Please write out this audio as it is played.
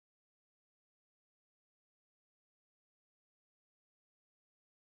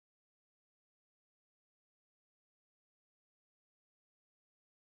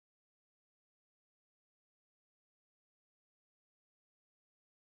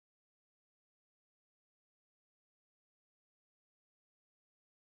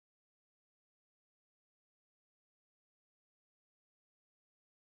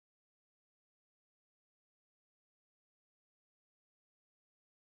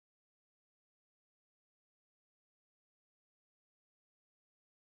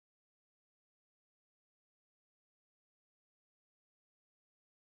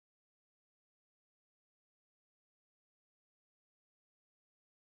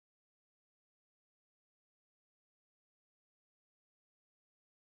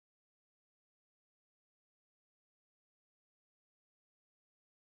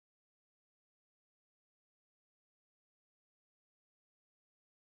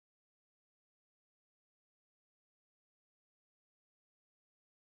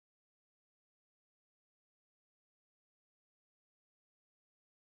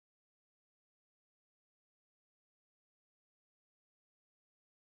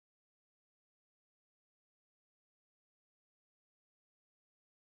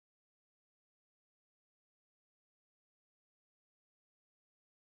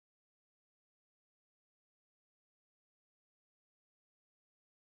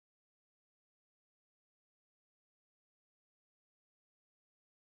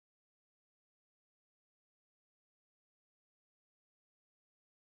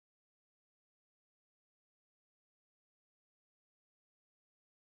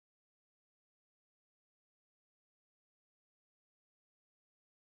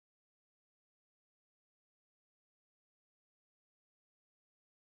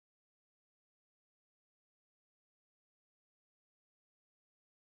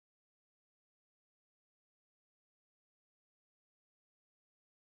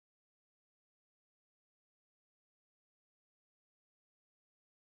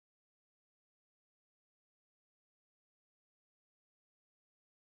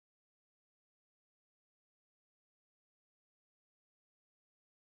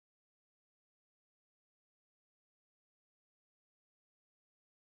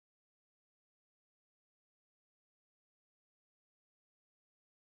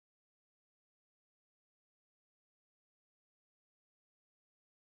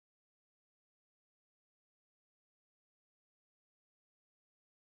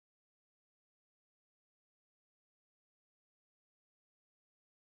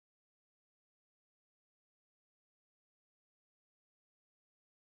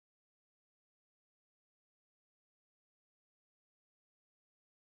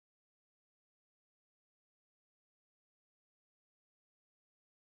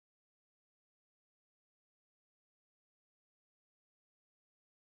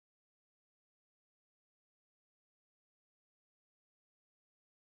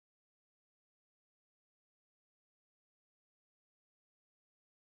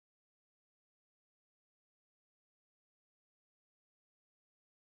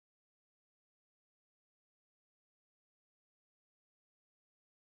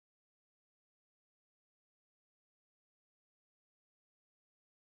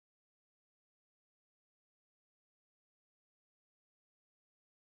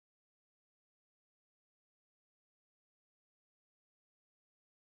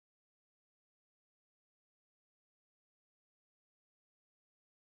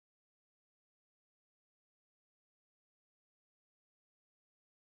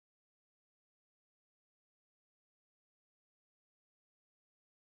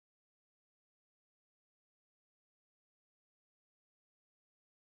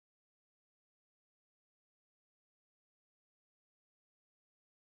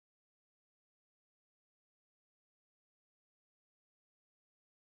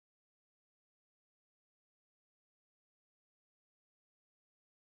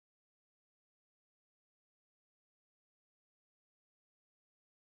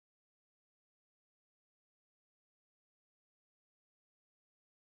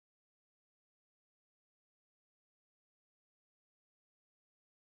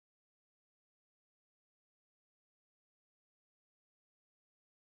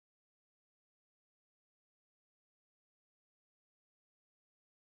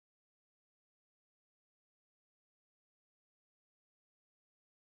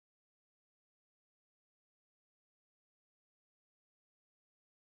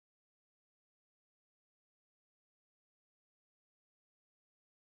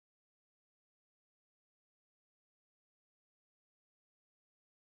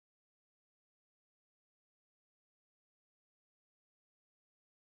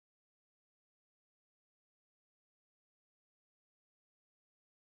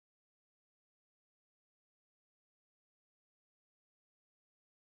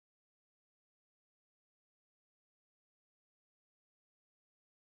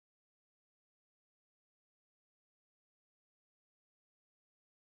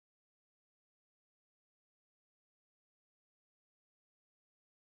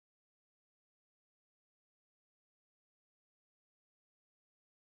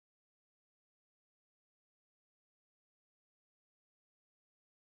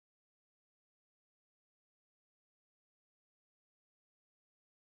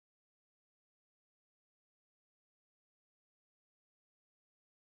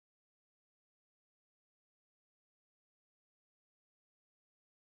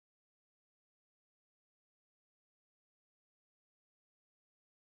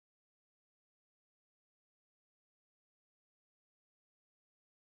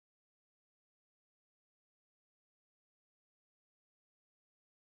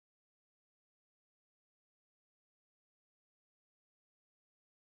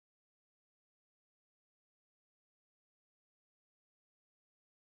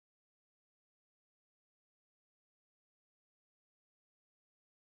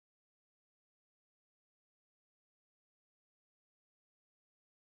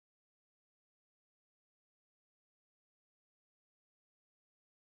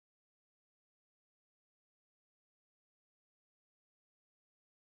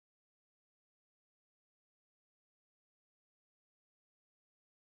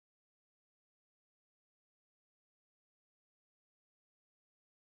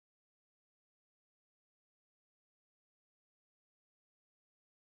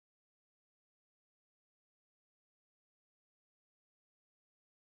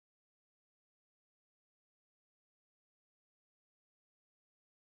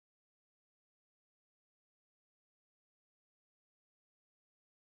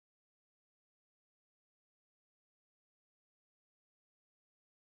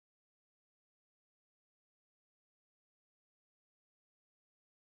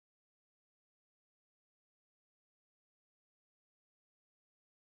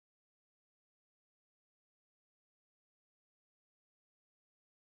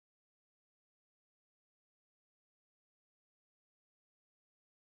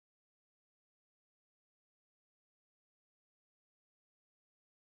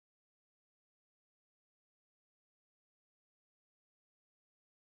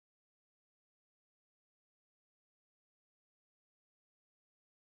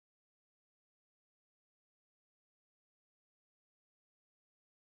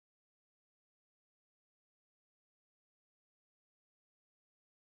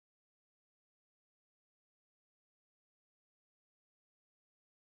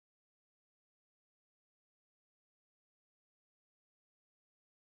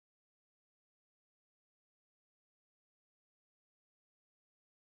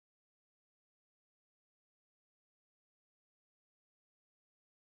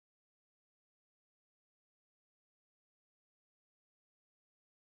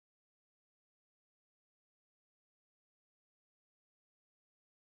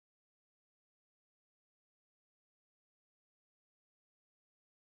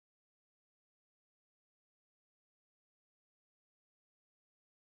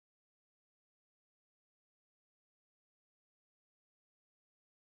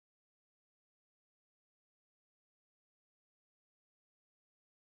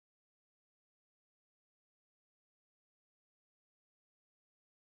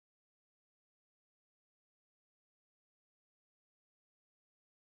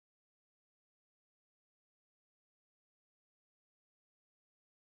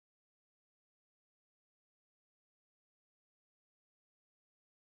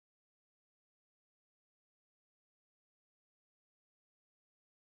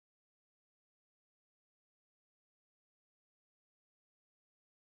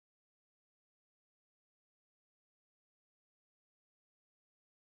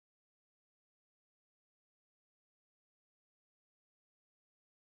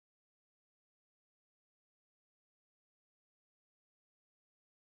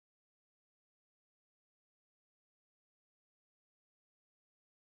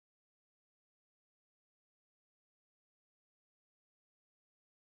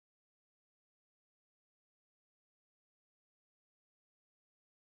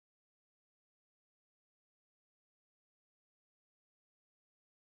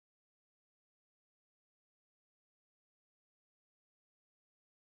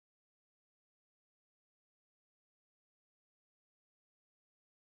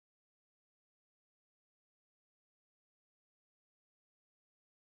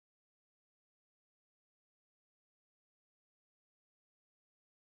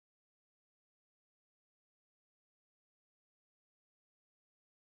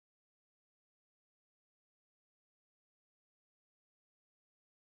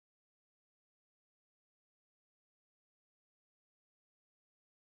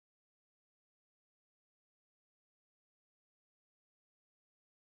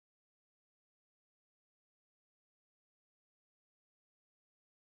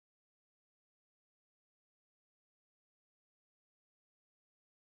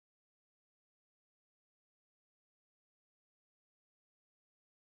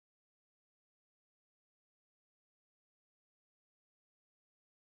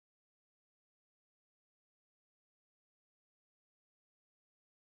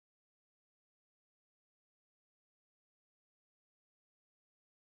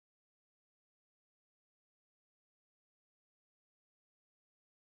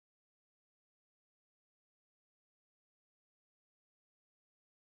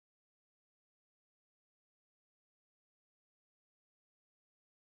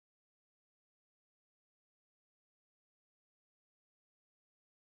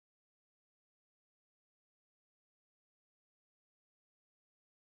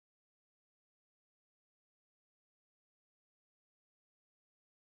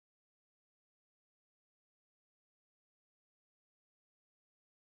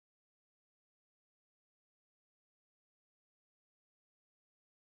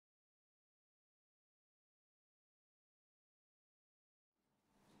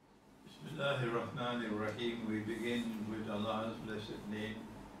Bismillahirrahmanirrahim. We begin with Allah's blessed name.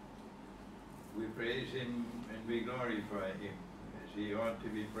 We praise Him and we glorify Him as He ought to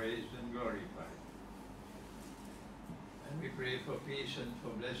be praised and glorified. And we pray for peace and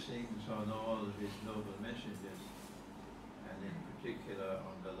for blessings on all His noble messengers, and in particular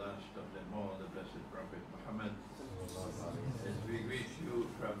on the last of them all, the Blessed Prophet Muhammad. As we greet you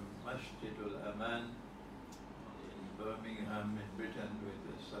from Masjidul Aman in Birmingham in Britain with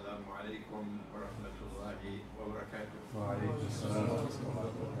Assalamu alaikum wa rahmatullahi wa barakatuh.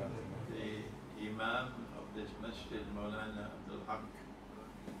 The Imam of this masjid, Maulana Abdul Haq,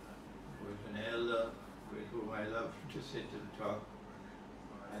 who is an elder with whom I love to sit and talk,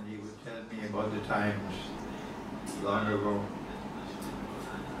 and he would tell me about the times long ago.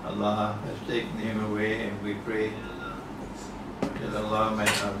 Allah has taken him away, and we pray that Allah might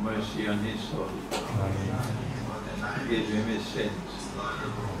have mercy on his soul and forgive him his sins.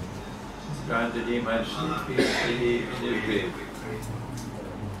 Grant that he might sleep peacefully in his grave,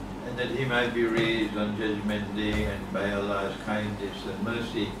 and that he might be raised on Judgment Day, and by Allah's kindness and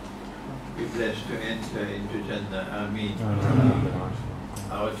mercy be blessed to enter into Jannah. Ameen.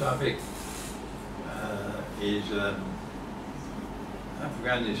 Our topic is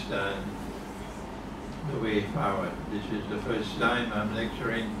Afghanistan, the way forward. This is the first time I'm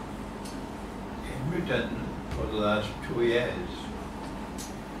lecturing in Britain for the last 2 years.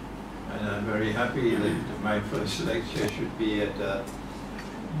 And I'm very happy that my first lecture should be at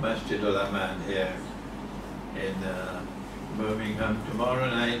Masjid al-Aman here in Birmingham. Tomorrow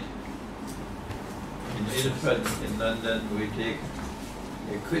night in Ilford in London we take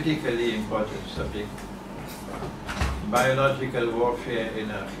a critically important subject, biological warfare in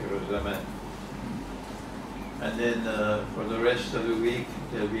Akhir Zaman. And then for the rest of the week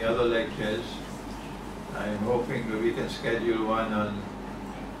there'll be other lectures. I'm hoping that we can schedule one on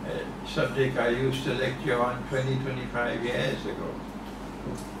a subject I used to lecture on 25 years ago.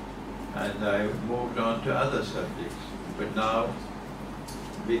 And I moved on to other subjects. But now,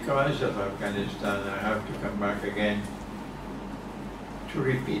 because of Afghanistan, I have to come back again to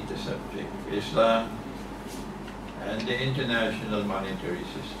repeat the subject, Islam and the international monetary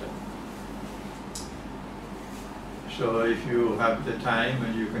system. So if you have the time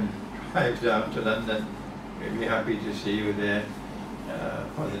and you can drive down to London, we'll be happy to see you there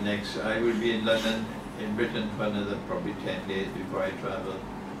for the next. I will be in London, in Britain, for another probably 10 days before I travel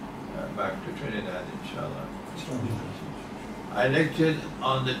back to Trinidad, inshallah. I lectured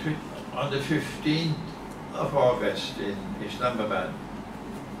on the 15th of August in Islamabad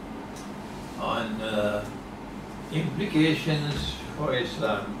on implications for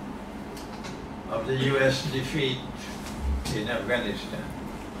Islam of the US defeat in Afghanistan.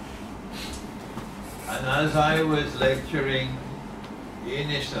 And as I was lecturing in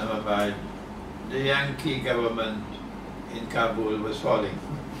Islamabad, the Yankee government in Kabul was falling.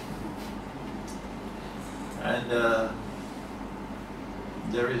 And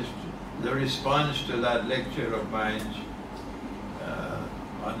the response to that lecture of mine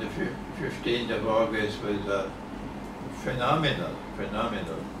on the 15th of August was phenomenal.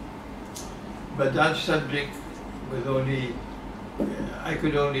 But that subject was only, I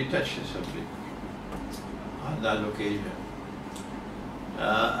could only touch the subject on that occasion.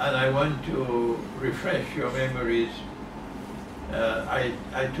 And I want to refresh your memories.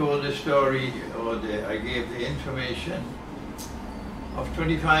 I told the story, or I gave the information of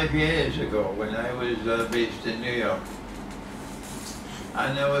 25 years ago when I was based in New York.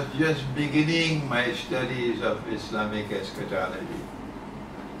 And I was just beginning my studies of Islamic eschatology.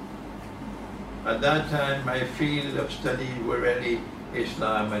 At that time, my field of study were really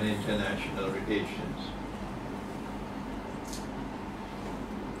Islam and international relations.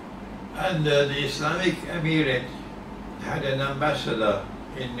 And the Islamic Emirate had an ambassador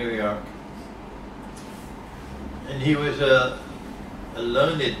in New York. And he was a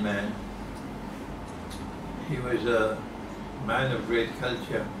learned man. He was a man of great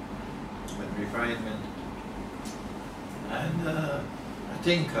culture and refinement, and a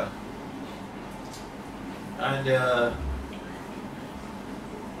thinker. And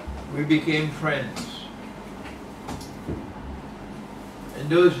we became friends. In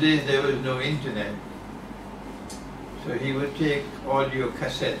those days there was no internet, so he would take audio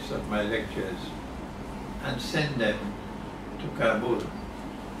cassettes of my lectures and send them to Kabul,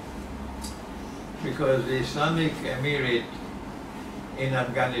 because the Islamic Emirate in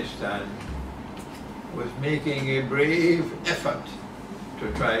Afghanistan was making a brave effort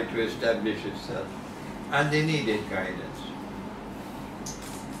to try to establish itself, and they needed guidance.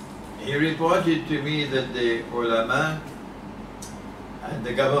 He reported to me that the ulama And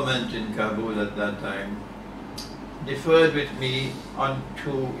the government in Kabul at that time differed with me on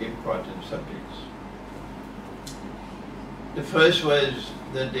two important subjects. The first was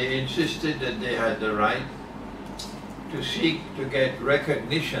that they insisted that they had the right to seek to get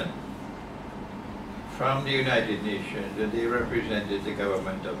recognition from the United Nations that they represented the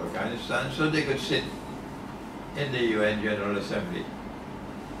government of Afghanistan so they could sit in the UN General Assembly.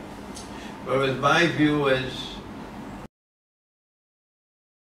 Whereas my view was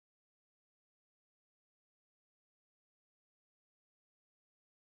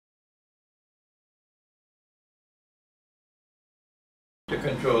to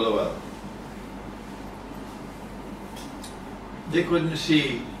control the world. They couldn't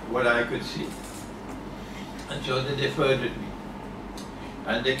see what I could see. And so they deferred with me.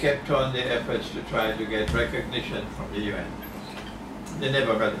 And they kept on their efforts to try to get recognition from the UN. They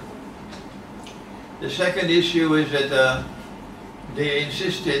never got it. The second issue is that they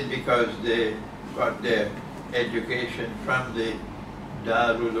insisted, because they got their education from the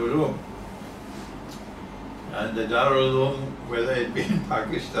Darul Uloom. And the Darul Uloom, whether it be in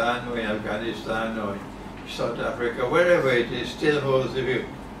Pakistan or in Afghanistan or in South Africa, wherever it is, still holds the view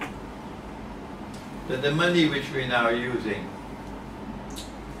that the money which we're now using,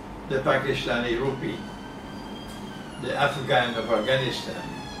 the Pakistani rupee, the Afghan of Afghanistan,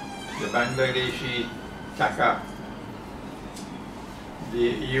 the Bangladeshi taka,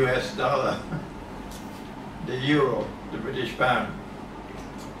 the US dollar, the euro, the British pound,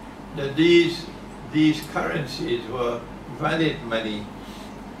 that these currencies were valid money,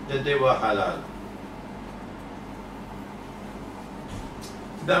 that they were halal.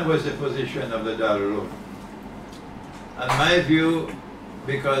 That was the position of the Darul Uloom. And my view,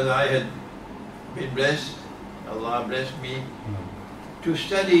 because I had been blessed, Allah blessed me, to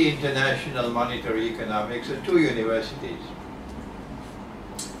study international monetary economics at two universities,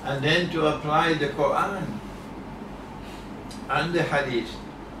 and then to apply the Quran and the Hadith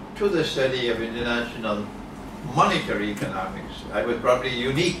to the study of international monetary economics. I was probably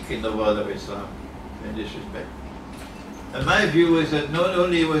unique in the world of Islam in this respect. And my view is that not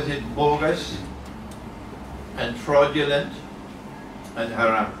only was it bogus and fraudulent and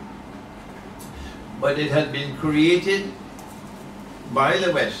haram, but it had been created by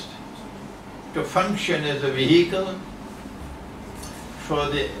the West to function as a vehicle for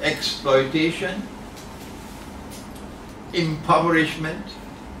the exploitation, impoverishment,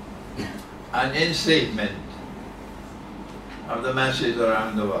 and enslavement of the masses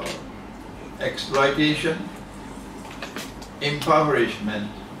around the world. Exploitation,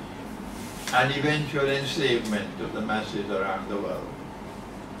 impoverishment, and eventual enslavement of the masses around the world.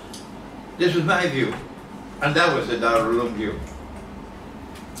 This was my view, and that was the Darul Uloom view.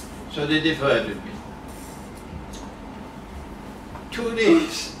 So they deferred with me. 2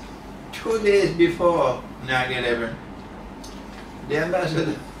 days before 9/11, the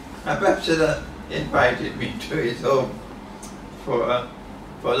ambassador invited me to his home for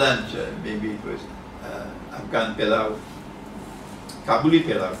lunch. Maybe it was Afghan pilau, Kabuli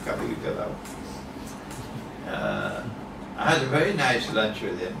pilau. I had a very nice lunch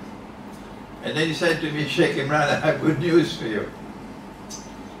with him. And then he said to me, Sheikh Imran, I have good news for you.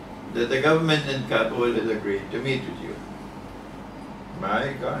 That the government in Kabul has agreed to meet with you.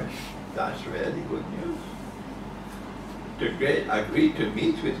 My gosh, that's really good news. To agree to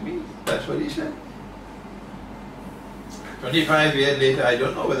meet with me, that's what he said. 25 years later, I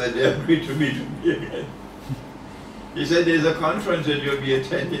don't know whether they agreed to meet with me again. He said there's a conference that you'll be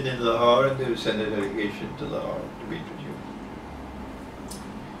attending in Lahore, and they will send a delegation to Lahore to meet with you.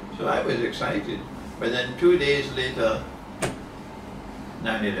 So I was excited. But then 2 days later,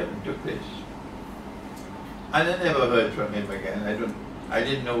 9/11 took place. And I never heard from him again. I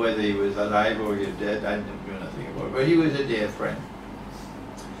didn't know whether he was alive or he was dead. I didn't know nothing about it. But he was a dear friend.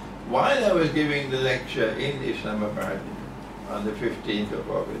 While I was giving the lecture in Islamabad on the 15th of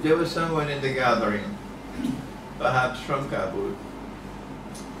August, there was someone in the gathering, perhaps from Kabul,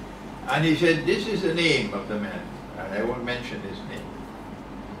 and he said, this is the name of the man, and I won't mention his name.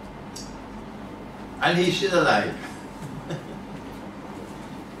 And he's still alive.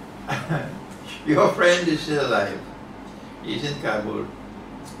 Your friend is still alive. He's in Kabul.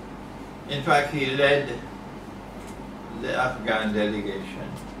 In fact, he led the Afghan delegation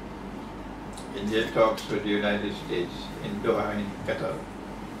in their talks with the United States in Doha, in Qatar.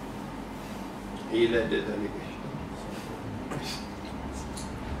 He led the delegation.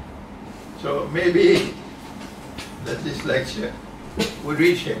 So maybe that this lecture would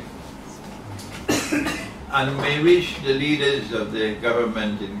reach him and may reach the leaders of the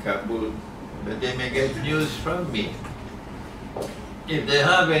government in Kabul, that they may get news from me if they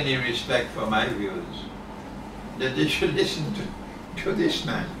have any respect for my views, that they should listen to this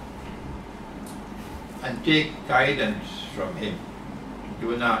man and take guidance from him.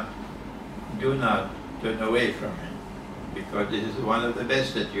 Do not turn away from him, because this is one of the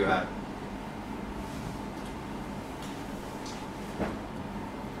best that you have.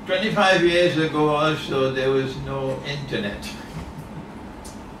 25 years ago also, there was no internet.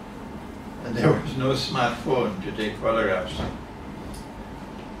 And there was no smartphone to take photographs.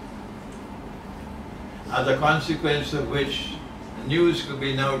 As a consequence of which, news could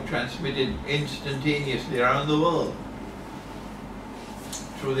be now transmitted instantaneously around the world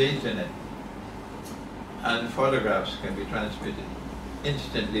through the internet. And photographs can be transmitted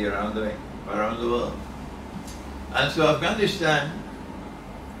instantly around the world. And so Afghanistan,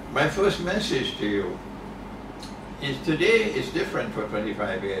 my first message to you is today is different from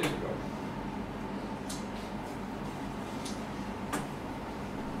 25 years ago.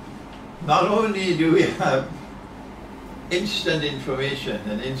 Not only do we have instant information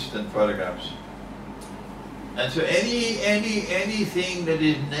and instant photographs, and so anything that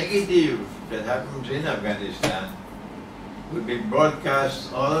is negative that happens in Afghanistan will be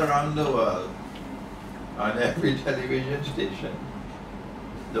broadcast all around the world on every television station.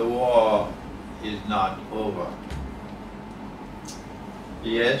 The war is not over.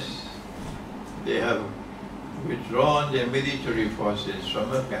 Yes, they have withdrawn their military forces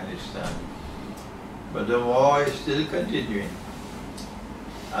from Afghanistan, but the war is still continuing.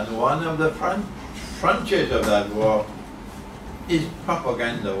 And one of the frontiers of that war is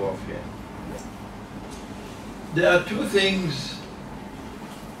propaganda warfare. There are two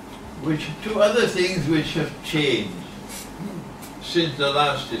other things which have changed since the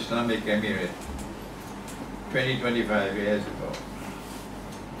last Islamic Emirate, 25 years ago.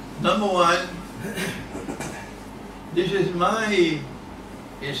 Number one, this is my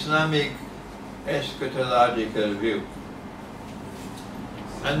Islamic eschatological view.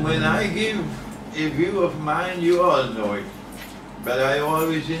 And when I give a view of mine, you all know it, but I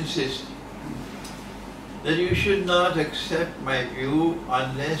always insist that you should not accept my view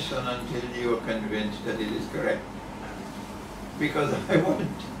unless and until you are convinced that it is correct. Because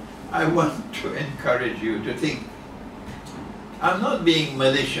I want to encourage you to think. I'm not being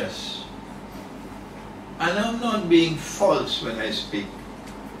malicious, and I'm not being false when I speak,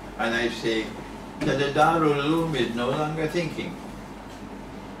 and I say that the Darul Uloom is no longer thinking.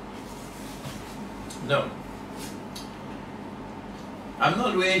 No. I'm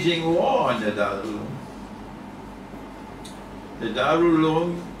not waging war on the Darul Uloom. The Darul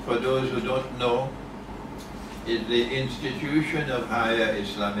Uloom, for those who don't know, is the institution of higher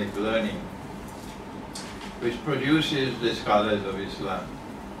Islamic learning, which produces the scholars of Islam.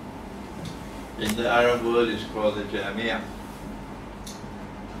 In the Arab world, it's called the Jamia.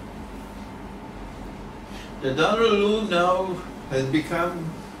 The Darul Uloom now has become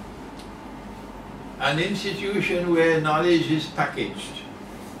an institution where knowledge is packaged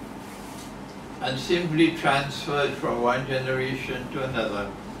and simply transferred from one generation to another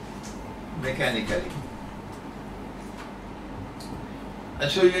mechanically. And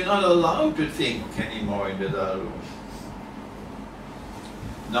so you're not allowed to think anymore in the Darul Uloom.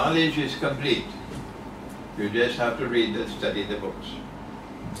 Knowledge is complete. You just have to read and study the books.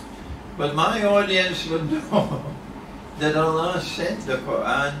 But my audience would know that Allah sent the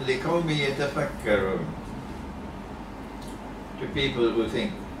Quran لِقَوْمِ يَتَفَكَّرُونَ, to people who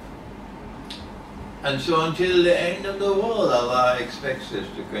think. And so until the end of the world, Allah expects us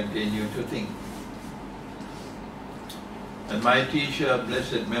to continue to think. And my teacher of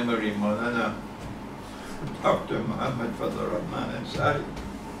blessed memory, Maulana Dr. Muhammad Fadl Rahman Ansari,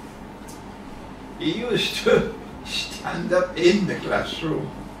 he used to stand up in the classroom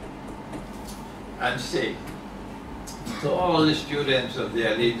and say to all the students of the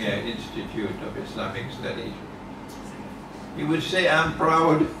Alimia Institute of Islamic Studies, he would say, I'm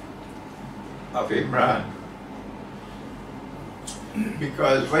proud of Imran,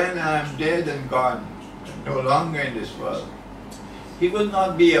 because when I'm dead and gone, no longer in this world, he will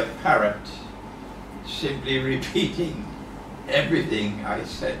not be a parrot simply repeating everything I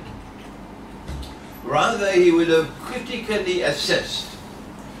said. Rather, he would have critically assessed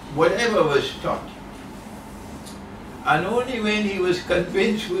whatever was taught. And only when he was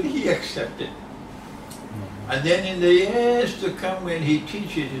convinced would he accept it. And then in the years to come, when he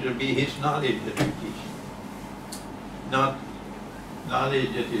teaches, it will be his knowledge that he teaches, not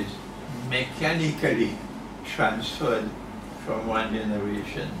knowledge that is mechanically transferred from one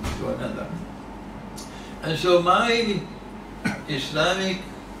generation to another. And so my Islamic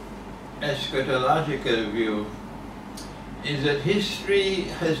eschatological view is that history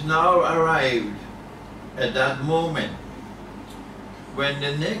has now arrived at that moment when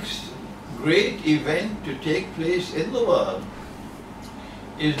the next great event to take place in the world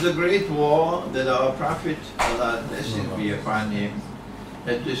is the great war that our Prophet, Allah's blessing be upon him,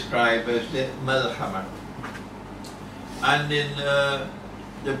 has described as the Malhama. And in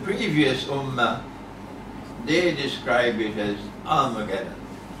the previous Ummah, they describe it as Armageddon.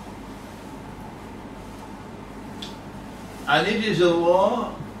 And it is a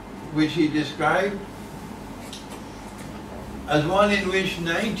war which he described as one in which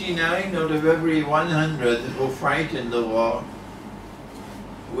 99 out of every 100 who fight in the war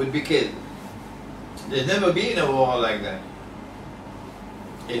would be killed. There's never been a war like that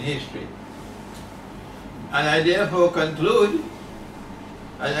in history. And I therefore conclude,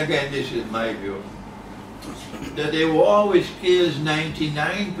 and again this is my view, that a war which kills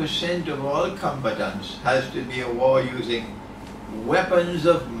 99% of all combatants has to be a war using weapons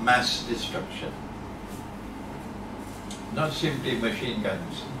of mass destruction, not simply machine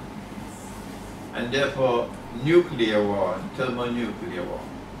guns, and therefore nuclear war, thermonuclear war.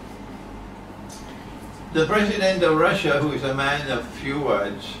 The President of Russia, who is a man of few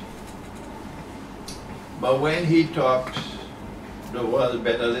words, but when he talks, the world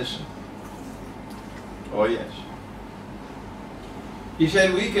better listen. Oh yes. He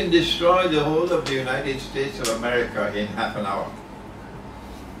said we can destroy the whole of the United States of America in half an hour.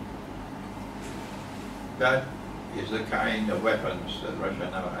 That is the kind of weapons that Russia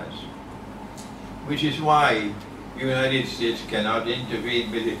now has. Which is why the United States cannot intervene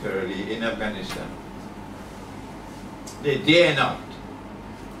militarily in Afghanistan. They dare not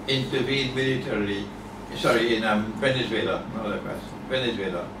intervene militarily, sorry, in Venezuela,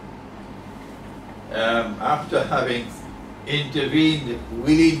 Venezuela. After having intervened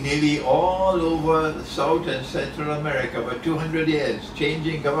willy-nilly all over South and Central America for 200 years,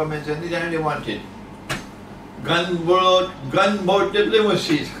 changing governments anytime they wanted. Gunboat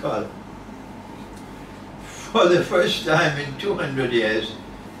diplomacy is called. For the first time in 200 years,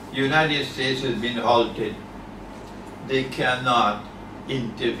 the United States has been halted. They cannot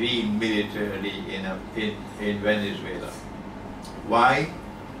intervene militarily in Venezuela. Why?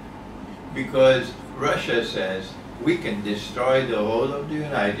 Because Russia says we can destroy the whole of the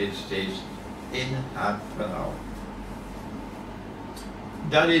United States in half an hour.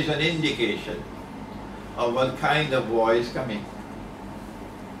 That is an indication of what kind of war is coming.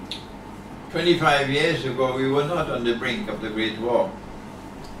 25 years ago, we were not on the brink of the Great War.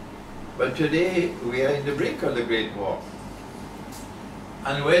 But today, we are in the brink of the Great War.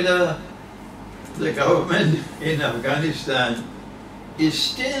 And whether the government in Afghanistan is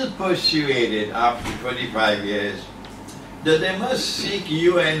still persuaded after 25 years that they must seek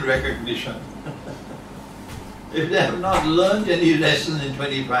UN recognition. If they have not learned any lesson in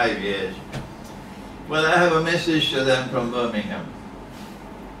 25 years, well, I have a message to them from Birmingham.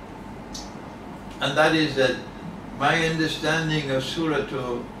 And that is that my understanding of Surah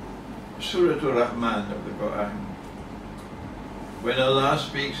Rahman of the Quran, when Allah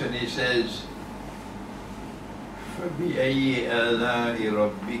speaks and He says, فَبِأَيِّ آلَاءِ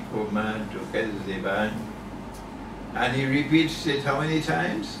رَبِّكُمَا تُكَذِّبَانِ, and He repeats it how many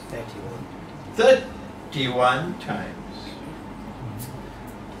times? 31. 31 times.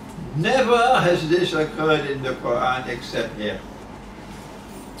 Never has this occurred in the Quran except here.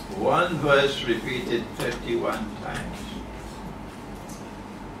 One verse repeated 31 times.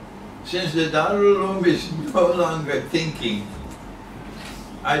 Since the Darul Uloom is no longer thinking,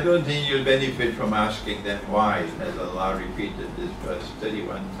 I don't think you'll benefit from asking them why has Allah repeated this verse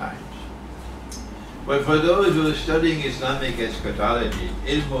 31 times. But for those who are studying Islamic eschatology,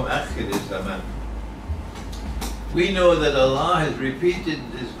 ilmu akhir zaman, we know that Allah has repeated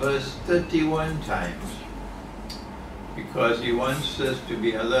this verse 31 times because He wants us to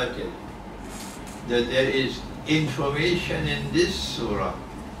be alerted that there is information in this surah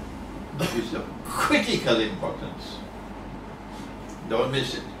which is of critical importance. Don't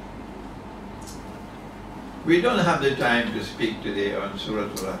miss it. We don't have the time to speak today on Surah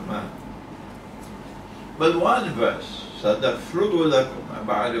Al-Rahman. But one verse, سَنَفْرُغُ لَكُمْ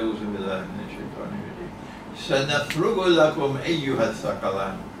أَعُوذُ بِاللَّهِ مِنَ الشَّيْطَانِ الرَّجِيمِ سَنَفْرُغُ لَكُمْ أَيُّهَا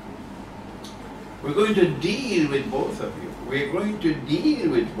الثَّقَلَانِ. We're going to deal with both of you. We're going to deal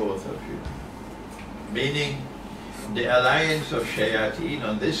with both of you. Meaning the alliance of shayateen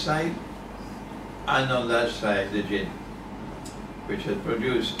on this side and on that side the jinn, which has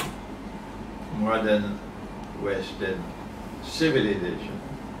produced modern Western civilization.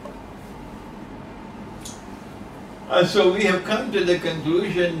 And so we have come to the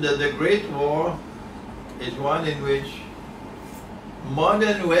conclusion that the Great War is one in which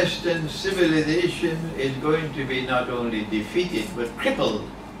modern Western civilization is going to be not only defeated but crippled.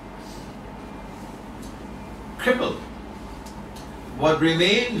 Crippled. What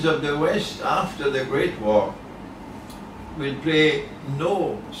remains of the West after the Great War will play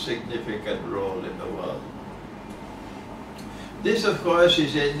no significant role in the world. This, of course,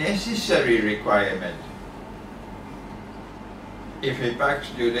 is a necessary requirement if a Pax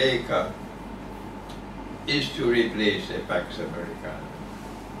Judaica is to replace a Pax Americana.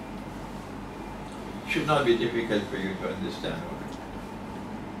 Should not be difficult for you to understand.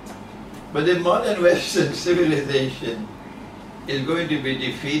 But the modern Western civilization is going to be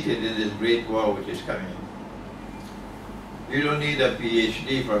defeated in this great war which is coming. You don't need a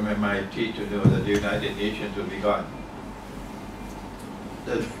PhD from MIT to know that the United Nations will be gone.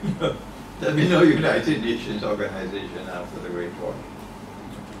 There'll be no United Nations organization after the Great War.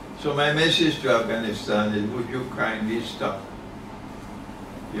 So my message to Afghanistan is, would you kindly stop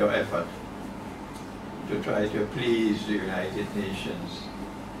your effort to try to please the United Nations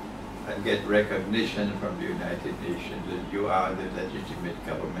and get recognition from the United Nations that you are the legitimate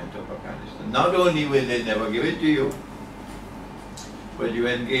government of Afghanistan. Not only will they never give it to you, but you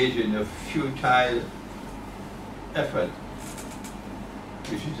engage in a futile effort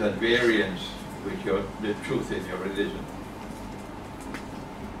which is at variance with the truth in your religion.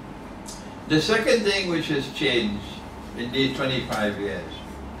 The second thing which has changed in these 25 years,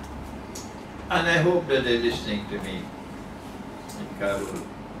 and I hope that they're listening to me in Kabul,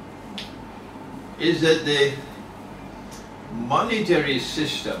 is that the monetary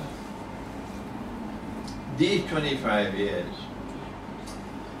system, these 25 years,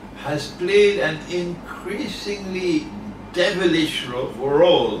 has played an increasingly devilish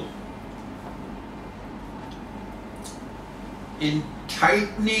role in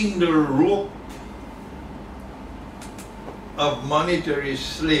tightening the rope of monetary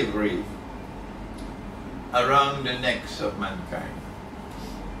slavery around the necks of mankind.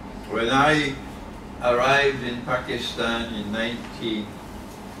 When I arrived in Pakistan in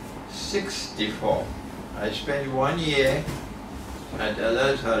 1964, I spent 1 year at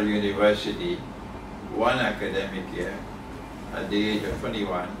Al-Azhar University, one academic year, at the age of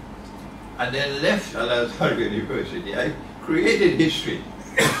 21, and then left Al-Azhar University. I created history.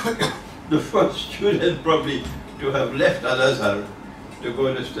 The first student probably to have left Al-Azhar to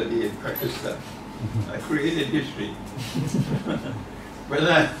go to study in Pakistan. I created history. When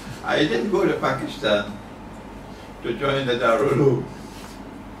I didn't go to Pakistan to join the Darul Uloom.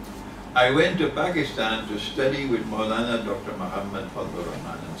 I went to Pakistan to study with Maulana Dr. Muhammad Fadlur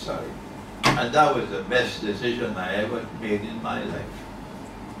Rahman Ansari. And that was the best decision I ever made in my life.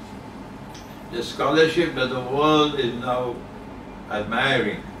 The scholarship that the world is now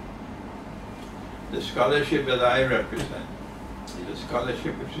admiring, the scholarship that I represent, is a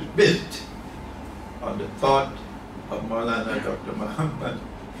scholarship which is built on the thought of Maulana Dr. Muhammad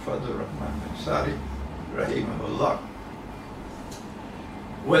Fadlur Rahman Ansari, rahimahullah.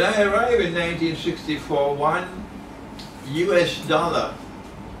 When I arrived in 1964, $1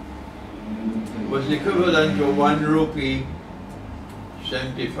 was equivalent to 1 rupee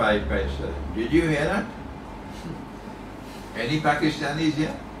 75 paisa. Did you hear that? Any Pakistanis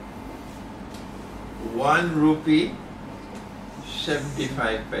here? 1 rupee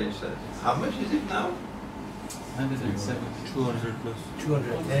 75 paisa. How much is it now? 170. 200 plus.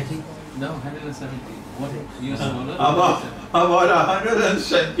 230? No, 170. What US dollar? About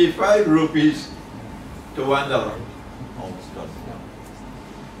 175 rupees to $1. Almost done.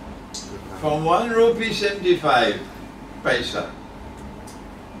 From 1 rupee 75 paisa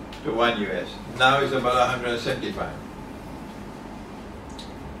to 1 US. Now it's about 175.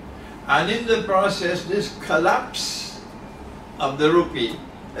 And in the process, this collapse of the rupee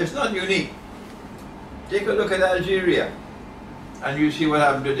is not unique. Take a look at Algeria, and you see what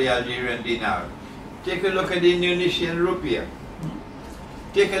happened to the Algerian dinar. Take a look at the Indonesian rupiah.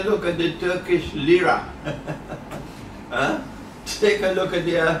 Take a look at the Turkish lira. Take a look at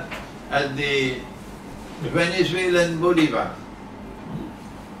the Venezuelan bolivar.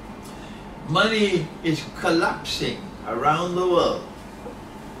 Money is collapsing around the world,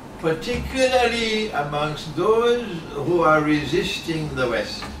 particularly amongst those who are resisting the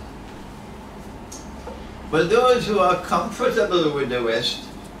West. But those who are comfortable with the West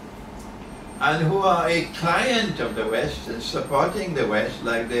and who are a client of the West and supporting the West,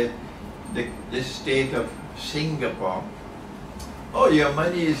 like the state of Singapore, oh, your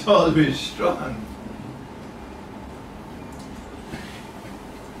money is always strong.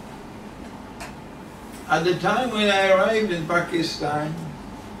 At the time when I arrived in Pakistan,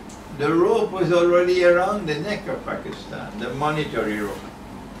 the rope was already around the neck of Pakistan, the monetary rope.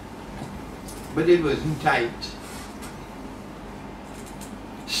 But it wasn't tight.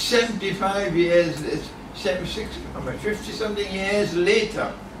 75 years, 50 something years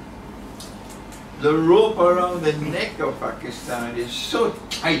later, the rope around the neck of Pakistan is so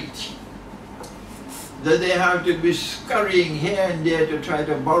tight that they have to be scurrying here and there to try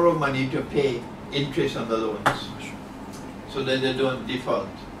to borrow money to pay interest on the loans, so that they don't default.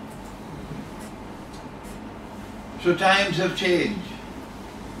 So times have changed,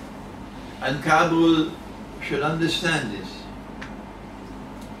 and Kabul should understand this.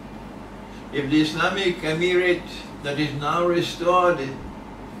 If the Islamic Emirate that is now restored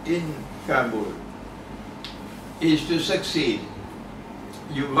in Kabul is to succeed,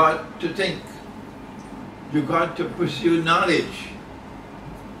 you've got to think, you've got to pursue knowledge,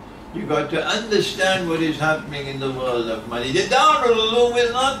 you've got to understand what is happening in the world of money. The Darul Uloom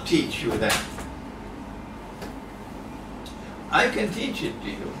will not teach you that. I can teach it to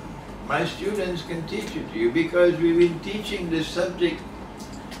you. My students can teach it to you, because we've been teaching the subject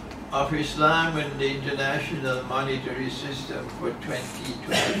of Islam and the international monetary system for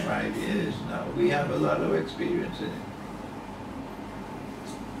 25 years now. We have a lot of experience in it.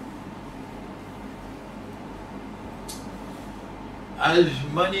 As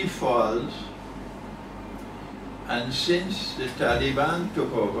money falls, and since the Taliban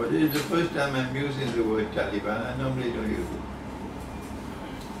took over, this is the first time I'm using the word Taliban, I normally don't use it.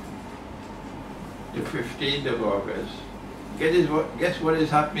 The 15th of August. Guess what is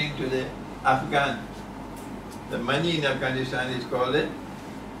happening to the Afghan? The money in Afghanistan is called it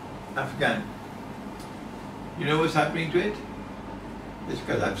Afghan. You know what's happening to it? It's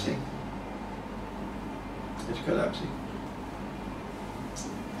collapsing. It's collapsing.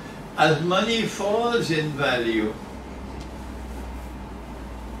 As money falls in value,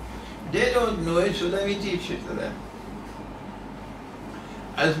 they don't know it, so let me teach it to them.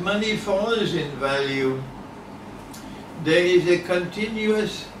 As money falls in value, there is a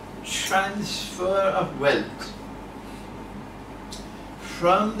continuous transfer of wealth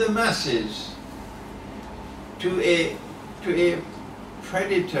from the masses to a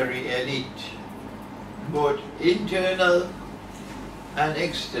predatory elite, both internal and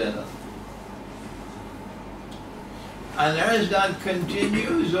external. And as that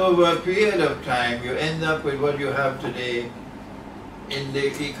continues over a period of time, you end up with what you have today in the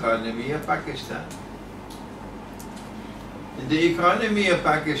economy of Pakistan. In the economy of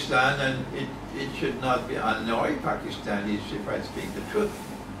Pakistan, and it should not be annoy Pakistanis if I speak the truth.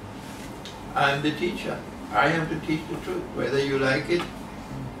 I'm the teacher. I have to teach the truth, whether you like it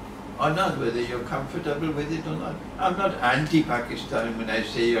or not, whether you're comfortable with it or not. I'm not anti-Pakistan when I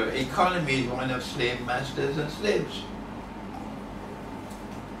say your economy is one of slave masters and slaves.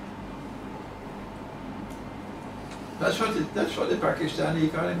 That's what the Pakistani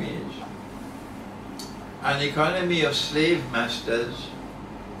economy is. An economy of slave masters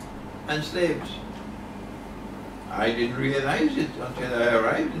and slaves. I didn't realize it until I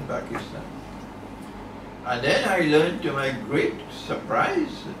arrived in Pakistan. And then I learned, to my great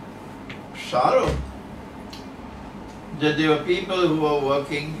surprise, sorrow, that there were people who were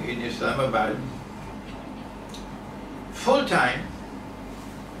working in Islamabad full-time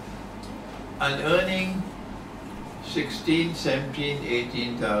and earning 16, 17,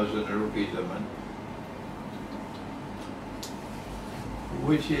 18,000 rupees a month,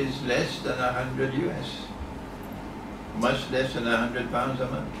 which is less than 100 US, much less than 100 pounds a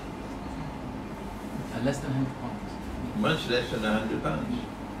month. Less than 100 pounds. Much less than 100 pounds.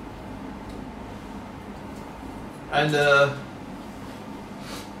 And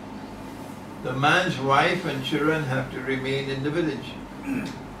the man's wife and children have to remain in the village.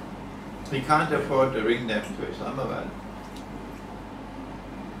 He can't afford to bring them to Islamabad.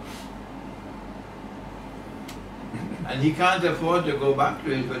 And he can't afford to go back to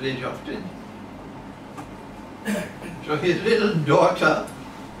his village often. So his little daughter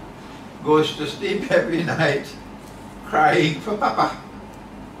goes to sleep every night crying for Papa.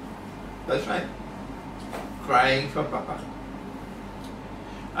 That's right. Crying for Papa.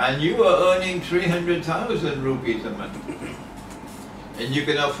 And you are earning 300,000 rupees a month. And you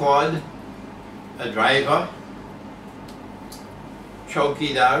can afford a driver,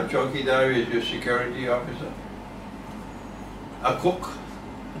 chowkidar is your security officer, a cook,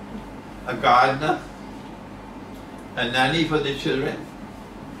 a gardener, a nanny for the children,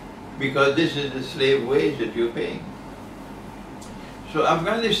 because this is the slave wage that you're paying. So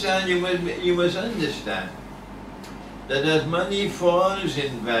Afghanistan, you must understand that as money falls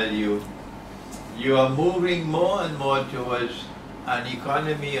in value, you are moving more and more towards an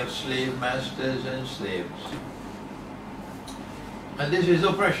economy of slave masters and slaves. And this is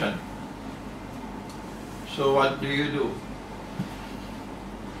oppression. So what do?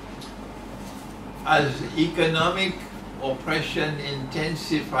 As economic oppression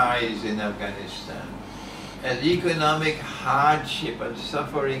intensifies in Afghanistan, as economic hardship and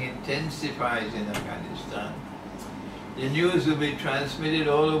suffering intensifies in Afghanistan, the news will be transmitted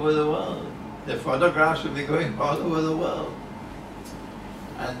all over the world. The photographs will be going all over the world.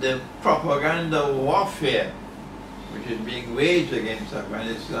 And the propaganda warfare which is being waged against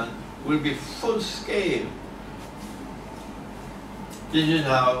Afghanistan will be full scale. This is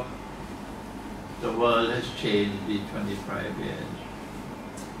how the world has changed in 25 years.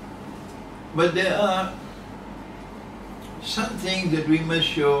 But there are some things that we must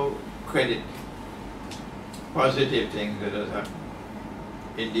show credit, positive things that have happened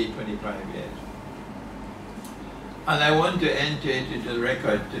in these 25 years. And I want to enter it into the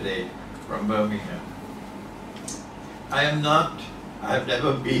record today from Birmingham. I have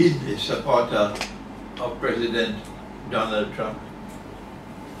never been a supporter of President Donald Trump.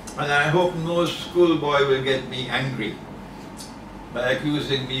 And I hope no schoolboy will get me angry by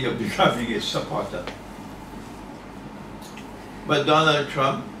accusing me of becoming a supporter. But Donald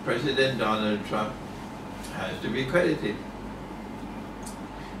Trump, President Donald Trump, has to be credited.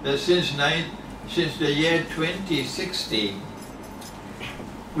 That since the year 2016,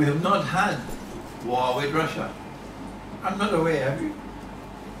 we have not had war with Russia. I'm not aware, have you?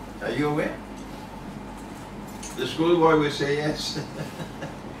 Are you aware? The schoolboy will say yes.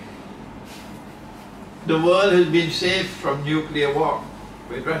 The world has been safe from nuclear war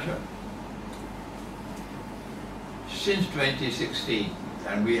with Russia since 2016,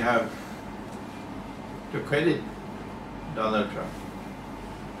 and we have to credit Donald Trump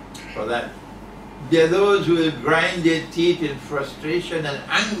for that. There are those who will grind their teeth in frustration and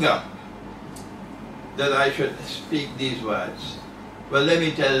anger that I should speak these words. Well, let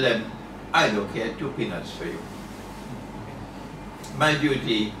me tell them, I don't care two peanuts for you. My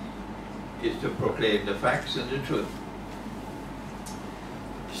duty is to proclaim the facts and the truth.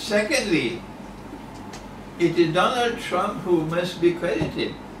 Secondly, it is Donald Trump who must be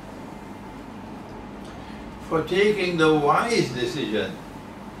credited for taking the wise decision,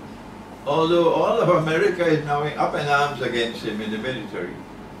 although all of America is now up in arms against him in the military,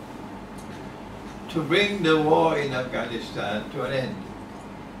 to bring the war in Afghanistan to an end.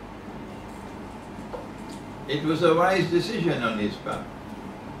 It was a wise decision on his part.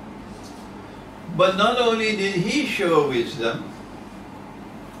 But not only did he show wisdom,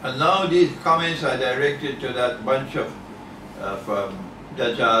 and now these comments are directed to that bunch of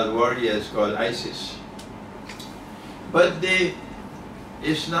Dajjal warriors called ISIS, but the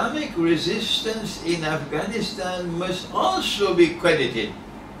Islamic resistance in Afghanistan must also be credited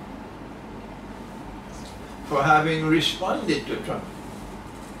for having responded to Trump.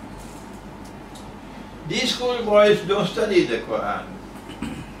 These schoolboys don't study the Quran.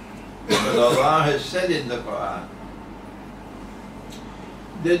 But Allah has said in the Quran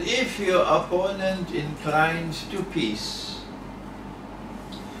that if your opponent inclines to peace,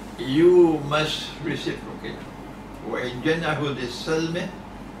 you must reciprocate. وَإِنْ جَنَحُوا لِلسَّلْمِ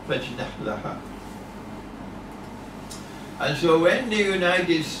فَاجْنَحْ لَهَا. And so when the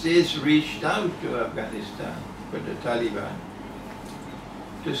United States reached out to Afghanistan with the Taliban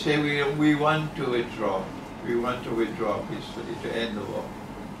to say we want to withdraw peacefully to end the war,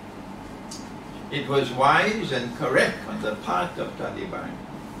 it was wise and correct on the part of Taliban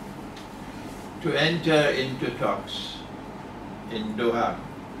to enter into talks in Doha,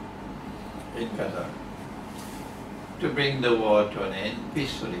 in Qatar, to bring the war to an end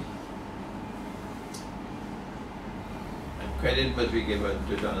peacefully. And credit must be given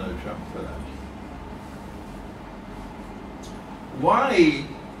to Donald Trump for that. Why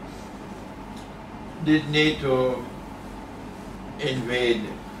did NATO invade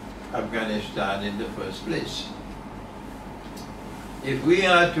Afghanistan in the first place? If we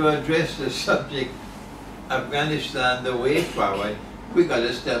are to address the subject, Afghanistan, the way forward, we got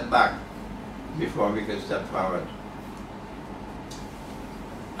to step back before we can step forward.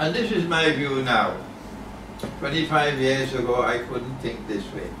 And this is my view now. 25 years ago, I couldn't think this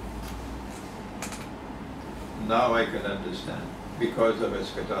way. Now I can understand because of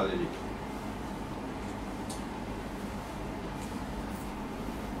eschatology.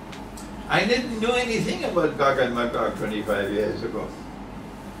 I didn't know anything about Gog and Magog 25 years ago.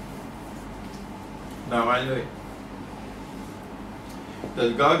 Now I know it.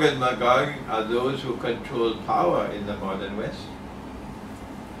 That Gog and Magog are those who control power in the modern West.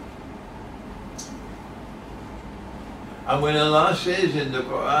 And when Allah says in the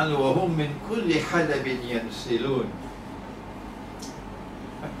Quran, وَهُمْ مِنْ كُلِّ حَلَبٍ يَنْسِلُونَ,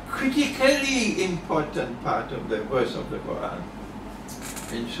 a critically important part of the verse of the Quran,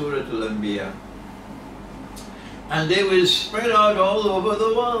 in Surah Al-Anbiya, and they will spread out all over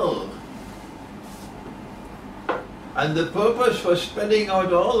the world. And the purpose for spreading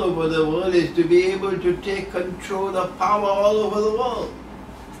out all over the world is to be able to take control of power all over the world,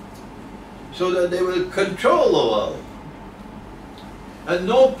 so that they will control the world. And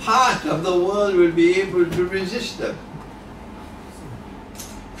no part of the world will be able to resist them.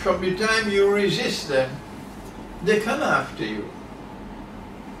 From the time you resist them, they come after you.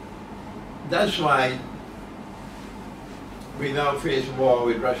 That's why we now face war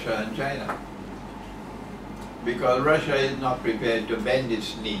with Russia and China, because Russia is not prepared to bend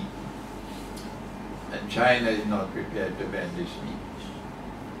its knee, and China is not prepared to bend its knee.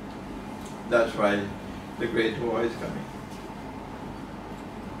 That's why the Great War is coming.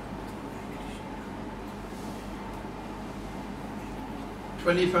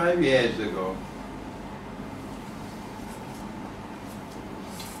 "25 years ago,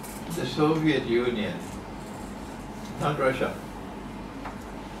 the Soviet Union, not Russia.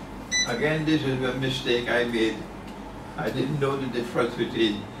 Again, this is a mistake I made. I didn't know the difference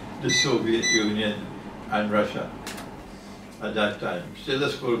between the Soviet Union and Russia at that time. Still a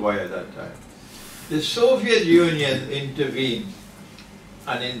schoolboy at that time. The Soviet Union intervened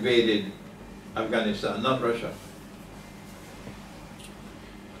and invaded Afghanistan, not Russia.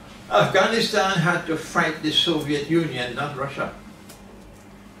 Afghanistan had to fight the Soviet Union, not Russia.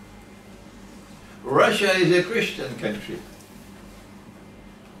 Russia is a Christian country,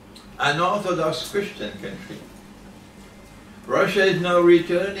 an Orthodox Christian country. Russia is now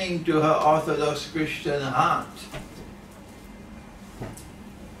returning to her Orthodox Christian heart.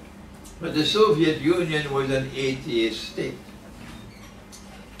 But the Soviet Union was an atheist state,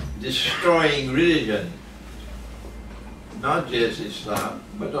 destroying religion, not just Islam,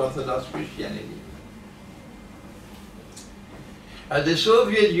 but Orthodox Christianity. And the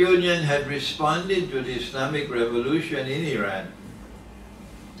Soviet Union had responded to the Islamic Revolution in Iran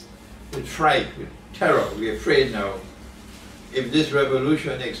with fright, with terror. We're afraid now, if this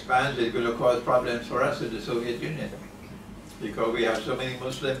revolution expands, it's going to cause problems for us in the Soviet Union, because we have so many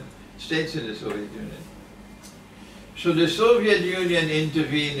Muslim states in the Soviet Union. So the Soviet Union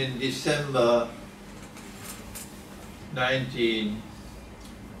intervened in December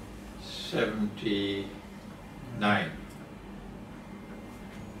 1979.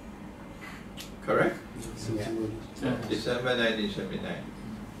 Correct? Yeah. December 1979.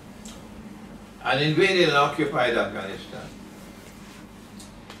 And invaded and occupied Afghanistan.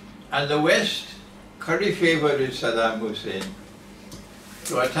 And the West curry favored with Saddam Hussein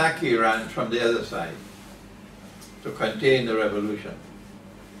to attack Iran from the other side, to contain the revolution.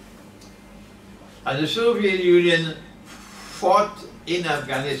 And the Soviet Union fought in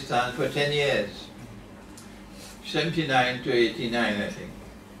Afghanistan for 10 years, 79 to 89, I think,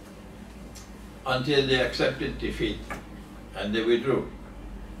 until they accepted defeat and they withdrew.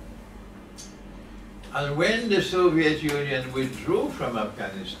 And when the Soviet Union withdrew from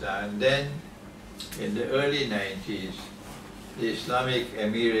Afghanistan, then in the early 90s, the Islamic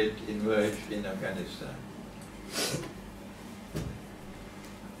Emirate emerged in Afghanistan.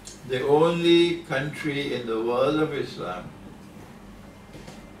 The only country in the world of Islam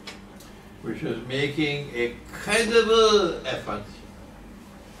which was making a credible effort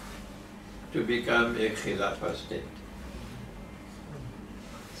to become a Khilafah state.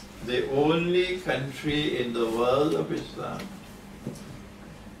 The only country in the world of Islam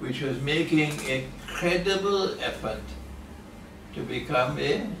which was making a credible effort to become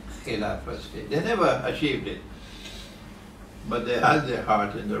a Khilafah state. They never achieved it, but they had their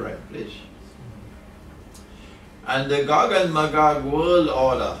heart in the right place. And the Gog and Magog world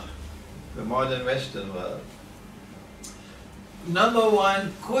order, the modern Western world, number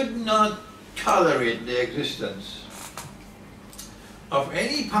one, could not tolerate the existence of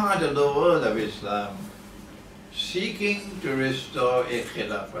any part of the world of Islam seeking to restore a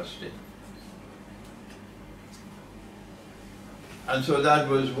Khilafah state. And so that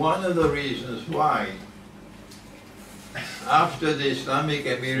was one of the reasons why, after the Islamic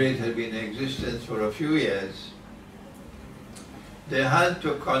Emirate had been in existence for a few years, they had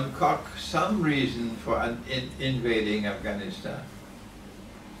to concoct some reason for invading Afghanistan.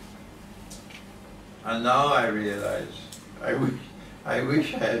 And now I realize, I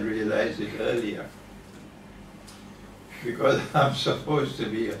wish I had realized it earlier, because I'm supposed to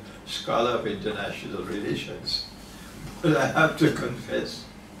be a scholar of international relations. But I have to confess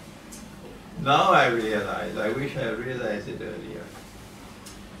Now I realize, I wish I realized it earlier,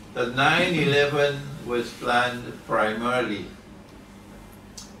 that 9/11 was planned primarily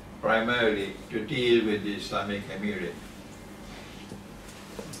to deal with the Islamic Emirate,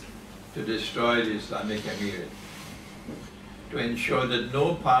 to destroy the Islamic Emirate, to ensure that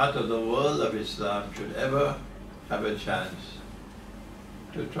no part of the world of Islam should ever have a chance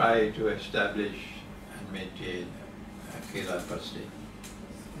to try to establish and maintain a Khilafat state.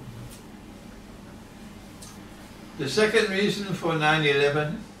 The second reason for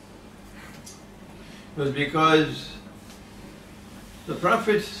 9/11 was because the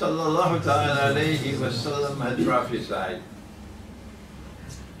Prophet ﷺ had prophesied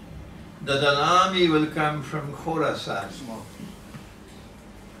that an army will come from Khorasan,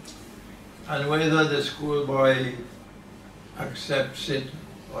 and whether the schoolboy accepts it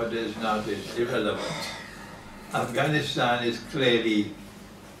or does not is irrelevant. Afghanistan is clearly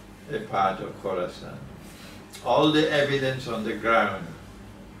a part of Khorasan. All the evidence on the ground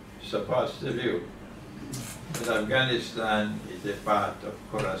supports the view that Afghanistan is a part of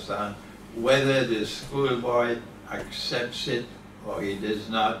Khorasan. Whether the schoolboy accepts it or he does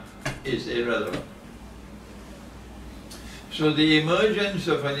not is irrelevant. So the emergence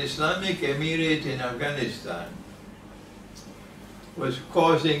of an Islamic Emirate in Afghanistan was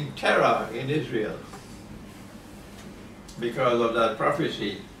causing terror in Israel because of that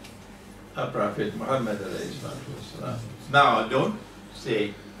prophecy of Prophet Muhammad ﷺ. Now don't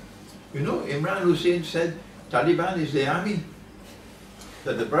say, Imran Hosein said Taliban is the army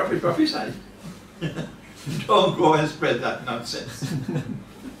that the Prophet prophesied. Don't go and spread that nonsense.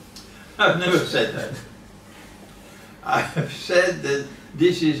 I've never said that. I have said that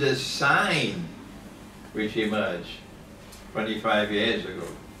this is a sign which emerged 25 years ago,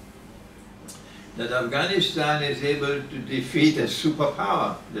 that Afghanistan is able to defeat a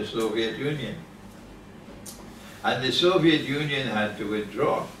superpower, the Soviet Union. And the Soviet Union had to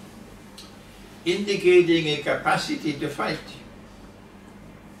withdraw, indicating a capacity to fight.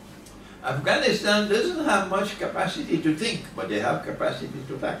 Afghanistan doesn't have much capacity to think, but they have capacity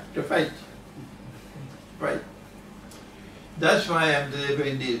to fight. Right. That's why I'm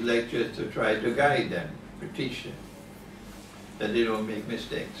delivering these lectures, to try to guide them, to teach them, that they don't make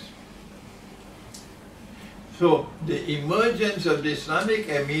mistakes. So the emergence of the Islamic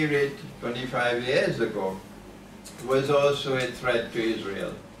Emirate 25 years ago was also a threat to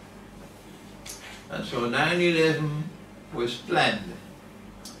Israel. And so 9/11 was planned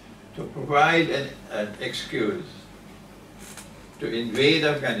to provide an excuse to invade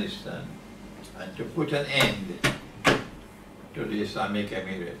Afghanistan and to put an end to the Islamic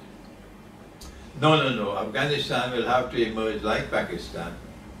Emirate. No, Afghanistan will have to emerge like Pakistan,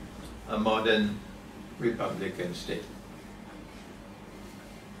 a modern Republican state.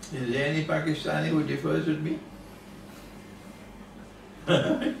 Is there any Pakistani who differs with me?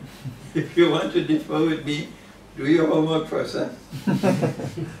 If you want to differ with me, do your homework first, huh?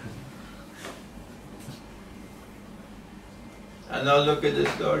 And now look at the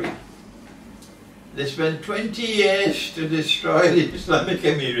story. They spent 20 years to destroy the Islamic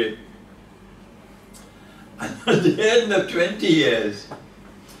Emirate. And at the end of 20 years,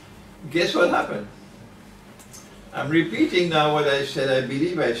 guess what happened? I'm repeating now what I said. I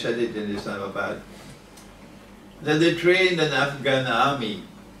believe I said it in Islamabad. That they trained an Afghan army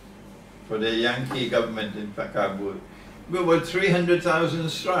for the Yankee government in Kabul. We were 300,000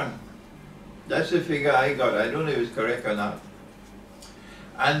 strong. That's the figure I got. I don't know if it's correct or not.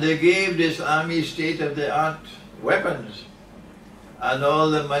 And they gave this army state-of-the-art weapons and all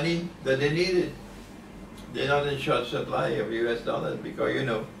the money that they needed. They're not in short supply of US dollars because,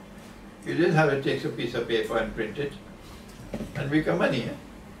 you didn't have to take a piece of paper and print it and make a money.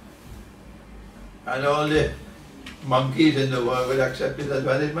 And all the monkeys in the world would accept it as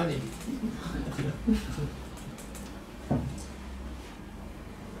valid money.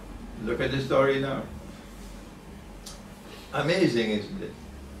 Look at the story now. Amazing, isn't it?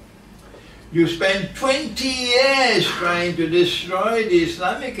 You spent 20 years trying to destroy the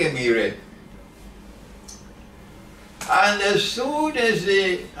Islamic Emirate. And as soon as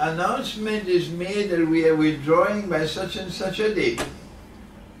the announcement is made that we are withdrawing by such and such a date,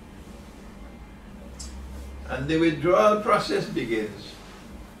 and the withdrawal process begins,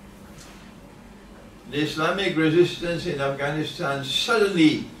 the Islamic resistance in Afghanistan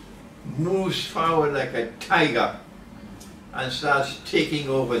suddenly moves forward like a tiger and starts taking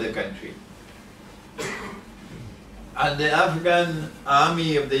over the country. And the Afghan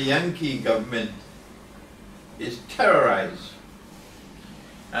army of the Yankee government is terrorized.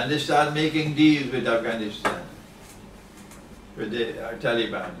 And they start making deals with Afghanistan, with the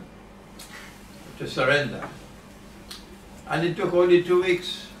Taliban. to surrender. And it took only 2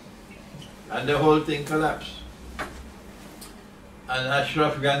 weeks, and the whole thing collapsed. And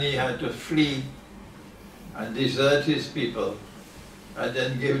Ashraf Ghani had to flee and desert his people, and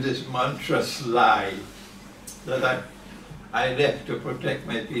then give this monstrous lie that I left to protect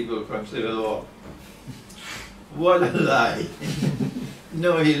my people from civil war. What a lie.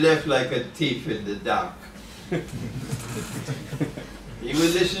 No, he left like a thief in the dark. He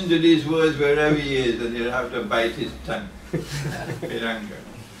will listen to these words wherever he is, and he'll have to bite his tongue in anger.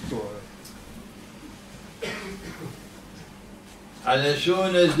 And as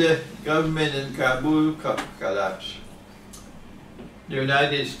soon as the government in Kabul collapsed, the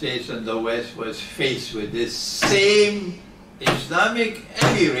United States and the West was faced with this same Islamic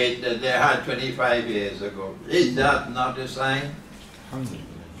emirate that they had 25 years ago. Is that not a sign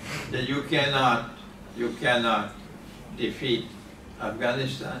that you cannot defeat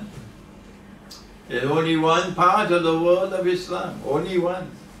Afghanistan? There's only one part of the world of Islam, only one,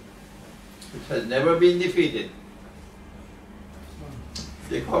 which has never been defeated.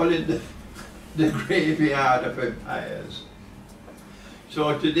 They call it the graveyard of empires.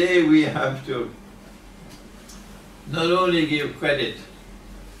 So today we have to not only give credit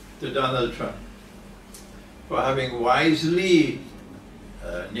to Donald Trump for having wisely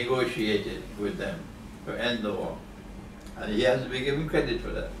negotiated with them to end the war, and he has to be given credit for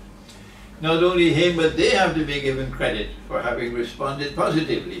that. Not only him, but they have to be given credit for having responded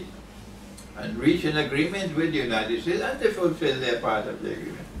positively and reached an agreement with the United States, and to fulfill their part of the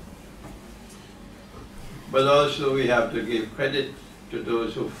agreement. But also we have to give credit to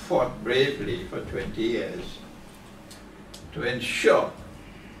those who fought bravely for 20 years to ensure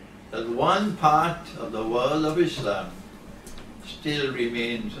that one part of the world of Islam still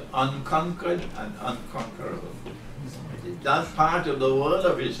remains unconquered and unconquerable. It is that part of the world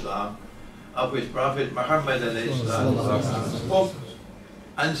of Islam of which Prophet Muhammad spoke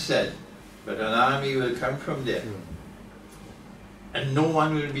and said that an army will come from there, and no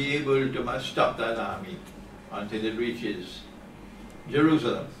one will be able to stop that army until it reaches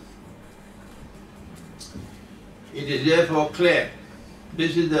Jerusalem. It is therefore clear,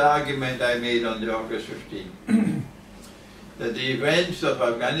 this is the argument I made on the August 15, that the events of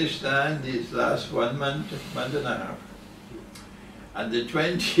Afghanistan these last 1 month and a half, and the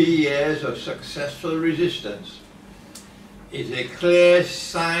 20 years of successful resistance is a clear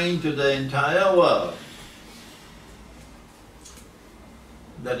sign to the entire world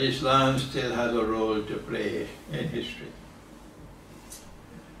that Islam still has a role to play in history.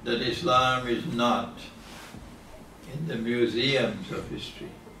 That Islam is not in the museums of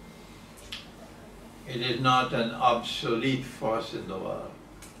history. It is not an obsolete force in the world.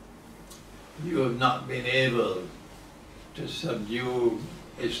 You have not been able to subdue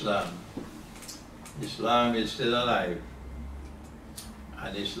Islam. Islam is still alive,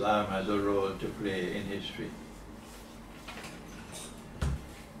 and Islam has a role to play in history.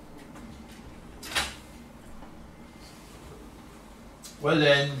 Well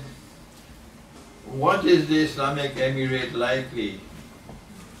then, what is the Islamic Emirate likely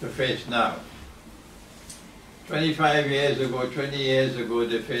to face now? 25 years ago, 20 years ago,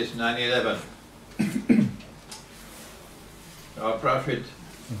 they faced 9/11. Our Prophet,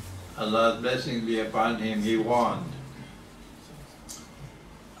 Allah's blessing be upon him, he warned.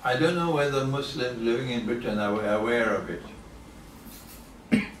 I don't know whether Muslims living in Britain are aware of it.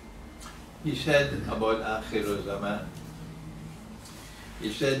 He said about Akhir Zaman,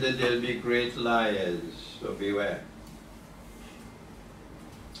 he said that there'll be great liars, so beware.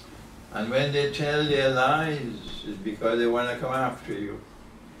 And when they tell their lies, it's because they want to come after you.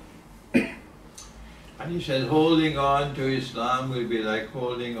 And he said, holding on to Islam will be like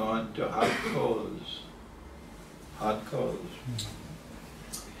holding on to hot coals. Hot coals.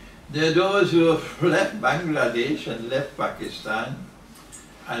 There are those who have left Bangladesh and left Pakistan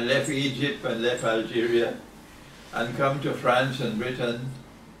and left Egypt and left Algeria and come to France and Britain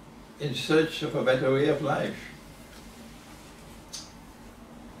in search of a better way of life,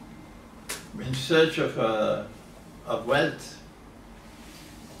 in search of wealth,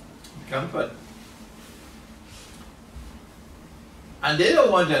 comfort. And they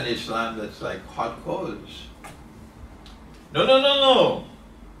don't want an Islam that's like hot coals. No, no, no, no.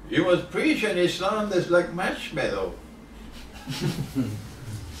 You must preach an Islam that's like marshmallow.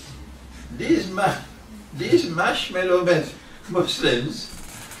 These marshmallow Muslims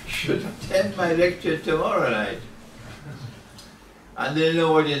should attend my lecture tomorrow night. And they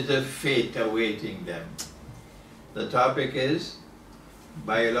know what is the fate awaiting them. The topic is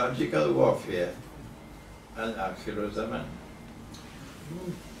biological warfare and Akhir Zaman.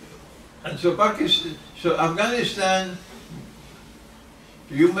 And so Pakistan, so Afghanistan,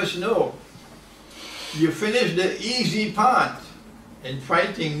 you must know, you finished the easy part in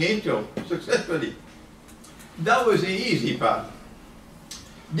fighting NATO successfully. That was the easy part.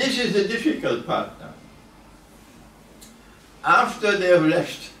 This is the difficult part now. After they have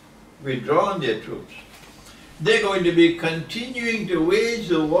left, withdrawn their troops, they're going to be continuing to wage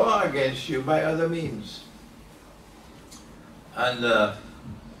the war against you by other means. And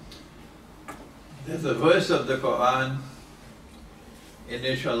there's a verse of the Quran in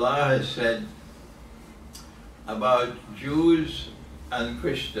which Allah has said about Jews and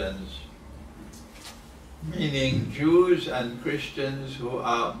Christians, meaning Jews and Christians who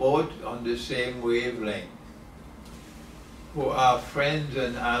are both on the same wavelength, who are friends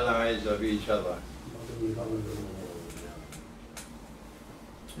and allies of each other.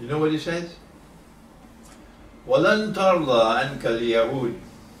 You know what he says? وَلَن تَرْضَى عَنْكَ الْيَهُودِ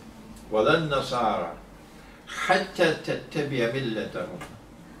وَلَا النَّصَارَى حَتَّى تَتَّبِعَ مِلَّتَهُمْ.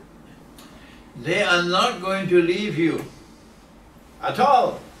 They are not going to leave you at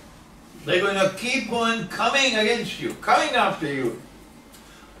all. They're going to keep on coming against you, coming after you,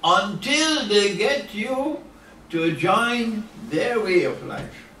 until they get you to join their way of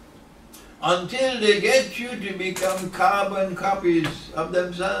life, until they get you to become carbon copies of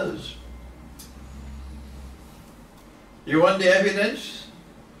themselves. You want the evidence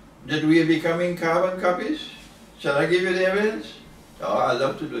that we are becoming carbon copies? Shall I give you the evidence? Oh, I'd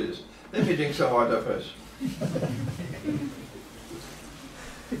love to do this. Let me drink some water first.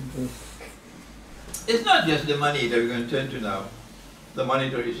 It's not just the money that we're going to turn to now, the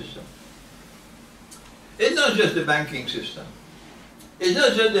monetary system. It's not just the banking system. It's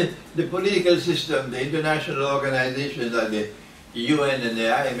not just the political system, the international organizations like the UN and the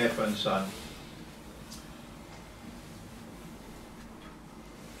IMF and so on.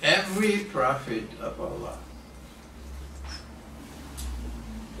 Every prophet of Allah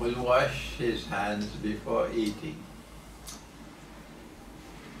will wash his hands before eating.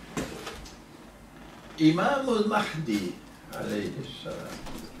 Imam al-Mahdi alayhi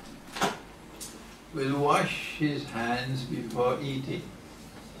salam will wash his hands before eating.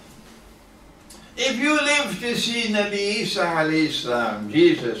 If you live to see Nabi Isa alayhi salam,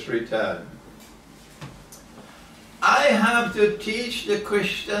 Jesus return, I have to teach the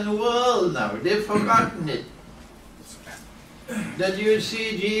Christian world now. They've forgotten it. That you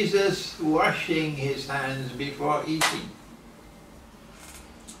see Jesus washing his hands before eating.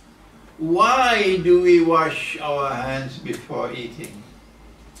 Why do we wash our hands before eating?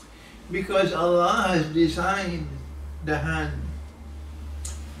 Because Allah has designed the hand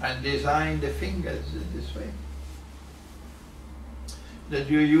and designed the fingers in this way. That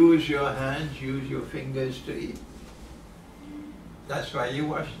you use your hands, use your fingers to eat. That's why you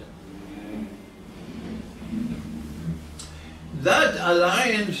wash them. That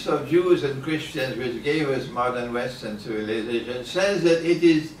alliance of Jews and Christians which gave us modern Western civilization says that it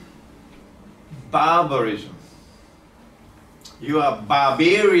is barbarism. You are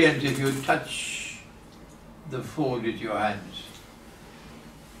barbarians if you touch the food with your hands.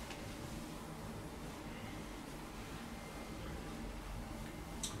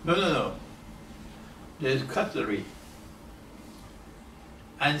 No. There's cutlery.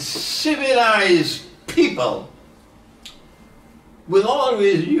 And civilized people will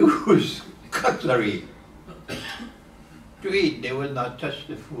always use cutlery to eat. They will not touch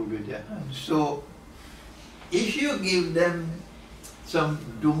the food with their hands. So, if you give them some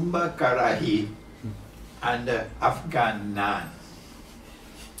Dumba Karahi and Afghan naan,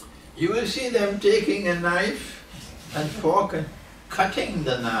 you will see them taking a knife and fork and cutting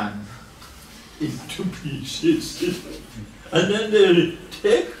the naan into pieces. And then they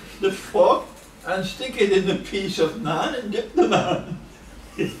take the fork and stick it in a piece of naan and dip the naan.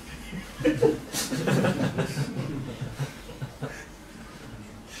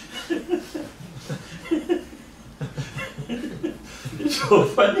 It's so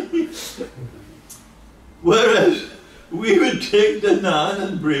funny. Whereas we would take the naan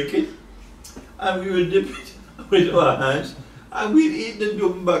and break it, and we would dip it with our hands, and we'd eat the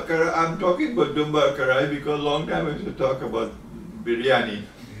Dumba Karai. I'm talking about Dumba Karai because a long time I used to talk about biryani.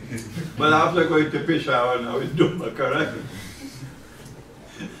 But after going to Peshawar now it's Dumba Karai.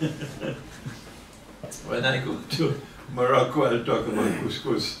 When I go to Morocco, I'll talk about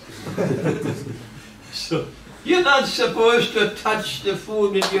couscous. So, you're not supposed to touch the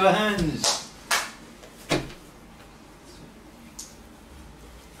food with your hands.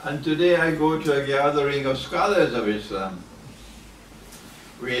 And today I go to a gathering of scholars of Islam.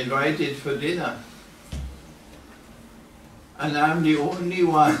 We're invited for dinner. And I'm the only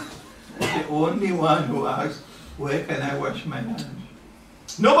one the only one who asks, where can I wash my hands?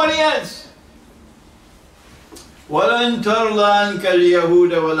 Nobody else. وَلَن تَرْضَ عَنْكَ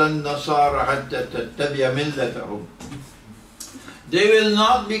الْيَهُودَ وَلَا النَّصَارَى حَتَّى تَتَّبِعَ مِلَّتَهُمْ. They will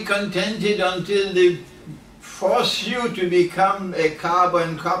not be contented until they force you to become a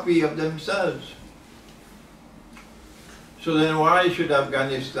carbon copy of themselves. So then why should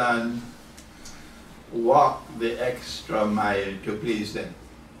Afghanistan walk the extra mile to please them?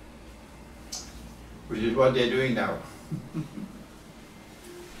 Which is what they're doing now.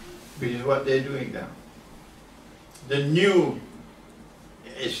 Which is what they're doing now. The new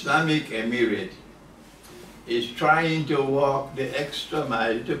Islamic Emirate is trying to walk the extra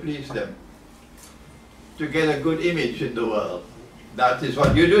mile to please them, to get a good image in the world. That is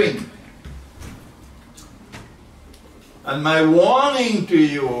what you're doing. And my warning to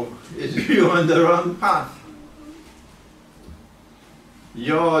you is you're on the wrong path.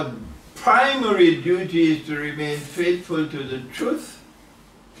 Your primary duty is to remain faithful to the truth,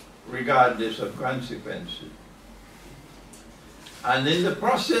 regardless of consequences. And in the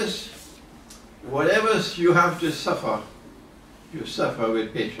process, whatever you have to suffer, you suffer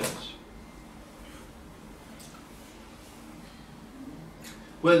with patience.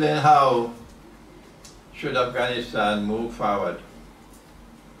 Well then, how should Afghanistan move forward?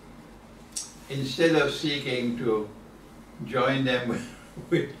 Instead of seeking to join them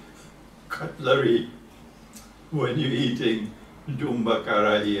with cutlery when you're eating dumba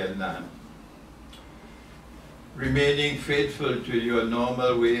karahi and naan, remaining faithful to your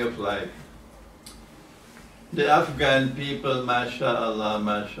normal way of life. The Afghan people, mashallah,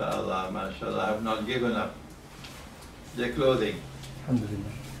 mashallah, mashallah, have not given up their clothing.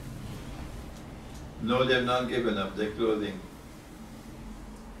 Alhamdulillah. No, they've not given up their clothing.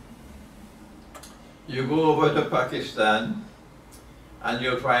 You go over to Pakistan and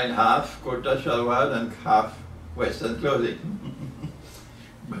you'll find half kurta shalwar and half Western clothing.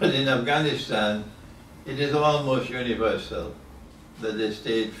 But in Afghanistan, it is almost universal that they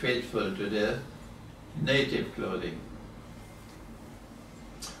stayed faithful to their native clothing.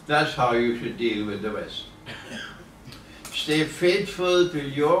 That's how you should deal with the West. Stay faithful to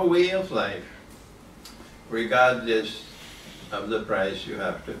your way of life, regardless of the price you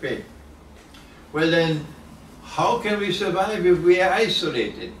have to pay. Well then, how can we survive if we are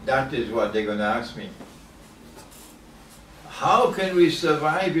isolated? That is what they're going to ask me. How can we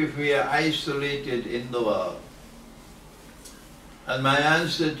survive if we are isolated in the world? And my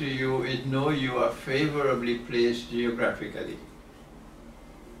answer to you is no, you are favorably placed geographically.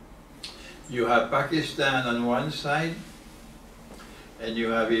 You have Pakistan on one side, and you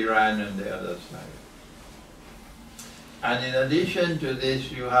have Iran on the other side. And in addition to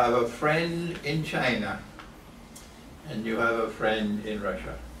this, you have a friend in China, and you have a friend in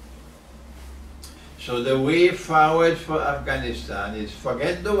Russia. So the way forward for Afghanistan is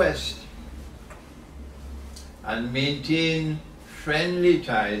forget the West and maintain friendly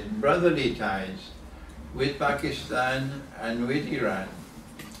ties, brotherly ties with Pakistan and with Iran.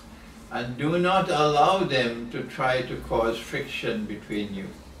 And do not allow them to try to cause friction between you.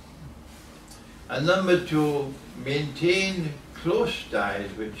 And number two, maintain close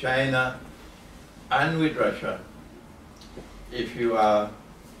ties with China and with Russia if you are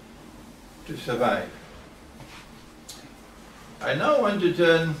to survive. I now want to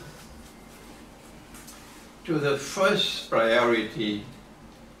turn to the first priority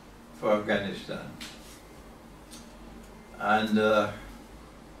for Afghanistan. And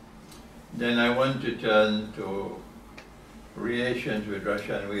then I want to turn to relations with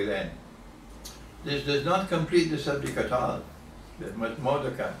Russia and with Iran. This does not complete the subject at all. There's much more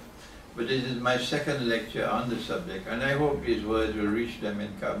to come. But this is my second lecture on the subject, and I hope these words will reach them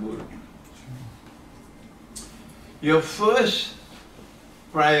in Kabul. Your first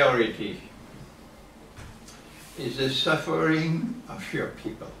priority is the suffering of your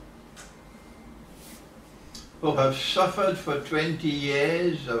people, who have suffered for 20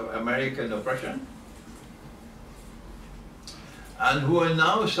 years of American oppression, and who are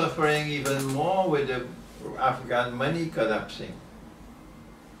now suffering even more with the Afghan money collapsing.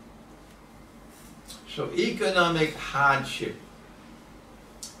 So economic hardship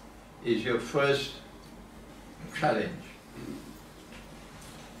is your first challenge.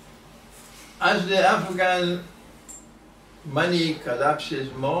 As the Afghan money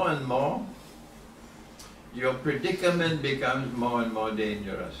collapses more and more, your predicament becomes more and more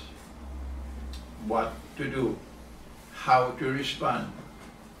dangerous. What to do? How to respond?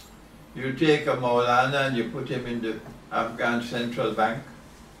 You take a Maulana and you put him in the Afghan central bank.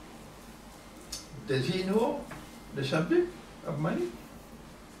 Does he know the subject of money?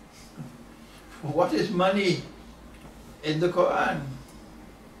 what is money in the Quran?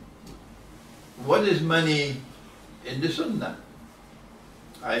 What is money in the Sunnah?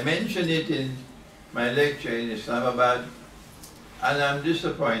 I mentioned it in my lecture in Islamabad, and I'm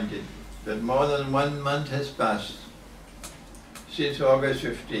disappointed that more than 1 month has passed since August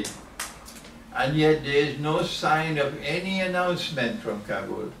 15, and yet there is no sign of any announcement from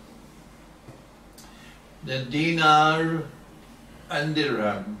Kabul. The dinar and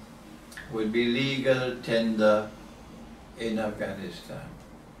dirham would be legal tender in Afghanistan.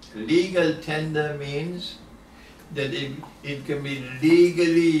 Legal tender means that it can be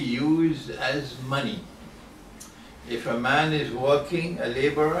legally used as money. If a man is working, a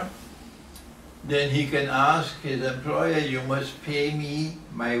laborer, then he can ask his employer, you must pay me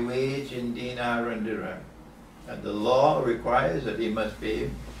my wage in dinar and dirham. And the law requires that he must pay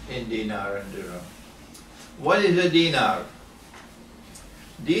him in dinar and dirham. What is a dinar?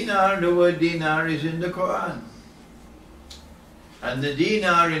 Dinar, the word dinar is in the Quran. And the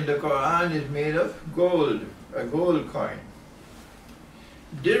dinar in the Quran is made of gold, a gold coin.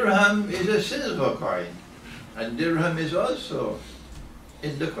 Dirham is a silver coin, and dirham is also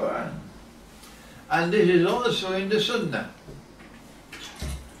in the Quran. And this is also in the Sunnah.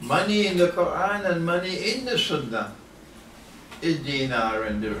 Money in the Quran and money in the Sunnah is dinar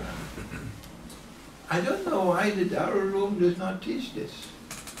and dirham. I don't know why the Darul Uloom does not teach this.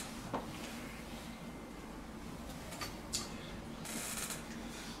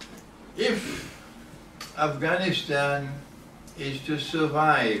 If Afghanistan is to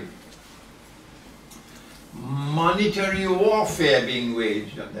survive monetary warfare being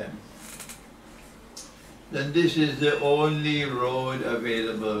waged on them, then this is the only road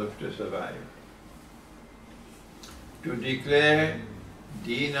available to survive. To declare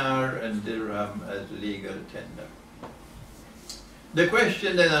dinar and dirham as legal tender. The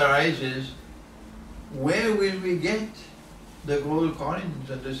question then arises, where will we get the gold coins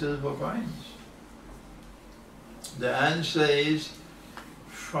and the silver coins? The answer is,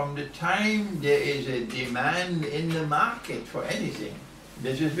 from the time there is a demand in the market for anything,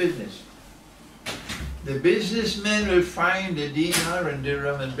 this is business. The businessmen will find the dinar and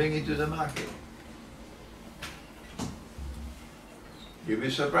dirham and bring it to the market. You'll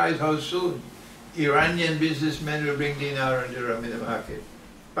be surprised how soon Iranian businessmen will bring dinar and dirham in the market.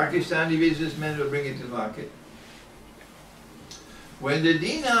 Pakistani businessmen will bring it to the market. When the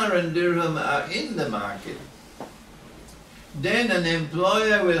dinar and dirham are in the market, then an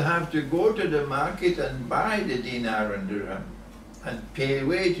employer will have to go to the market and buy the dinar and dirham and pay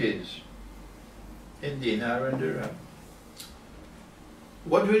wages in dinar and dirham.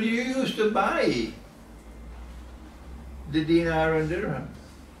 What will you use to buy the dinar and dirham?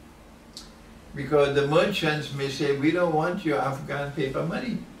 Because the merchants may say, we don't want your Afghan paper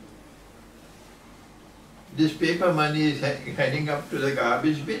money. This paper money is heading up to the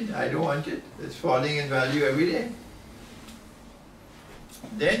garbage bin. I don't want it. It's falling in value every day.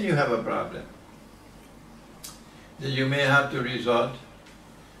 Then you have a problem. Then you may have to resort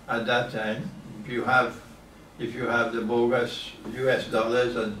at that time, if you have the bogus US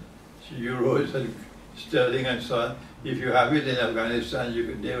dollars and euros and sterling and so on, if you have it in Afghanistan,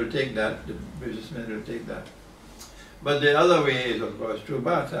 they will take that, the businessmen will take that. But the other way is, of course, through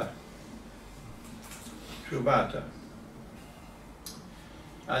barter. Through barter.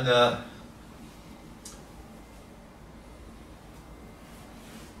 And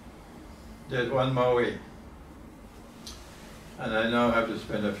there's one more way. And I now have to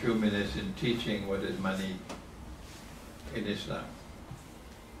spend a few minutes in teaching what is money in Islam.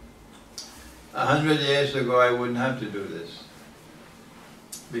 100 years ago, I wouldn't have to do this,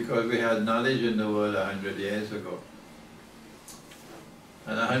 because we had knowledge in the world 100 years ago.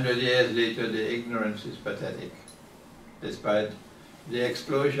 And 100 years later, the ignorance is pathetic, despite the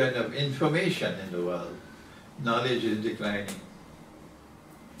explosion of information in the world. Knowledge is declining.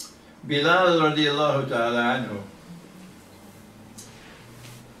 Bilal radiallahu ta'ala anhu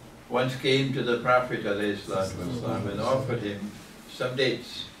once came to the Prophet ﷺ and offered him some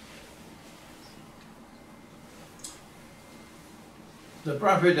dates. The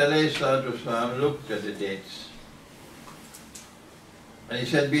Prophet ﷺ looked at the dates and he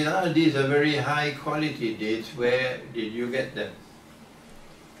said, Bilal, these are very high quality dates. Where did you get them?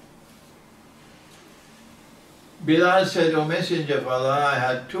 Bilal said, O Messenger of Allah, I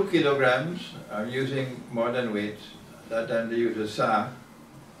had 2 kilograms. I'm using modern weights. That time they used a sa.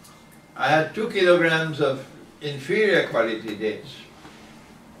 I had 2 kilograms of inferior quality dates.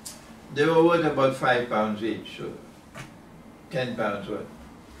 They were worth about 5 pounds each, so 10 pounds worth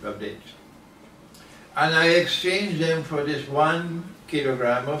of dates. And I exchanged them for this 1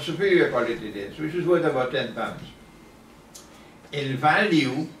 kilogram of superior quality dates, which is worth about 10 pounds. In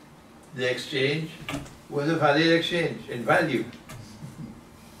value, the exchange was a valid exchange, in value.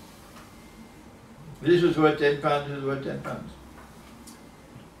 This was worth 10 pounds, this was worth 10 pounds.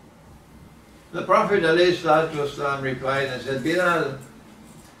 The Prophet ﷺ replied and said, Bilal,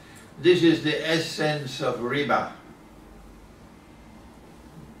 this is the essence of riba.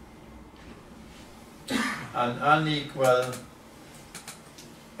 An unequal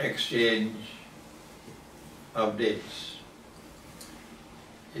exchange of dates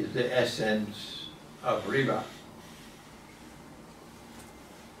is the essence of riba.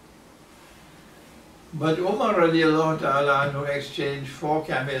 But Umar radiallahu ta'ala anhu exchanged 4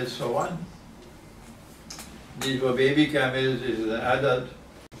 camels for 1. These were baby camels, this is an adult.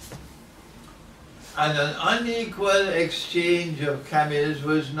 And an unequal exchange of camels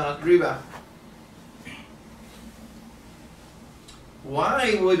was not riba.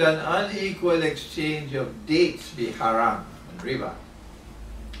 Why would an unequal exchange of dates be haram and riba?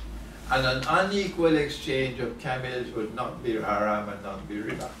 And an unequal exchange of camels would not be haram and not be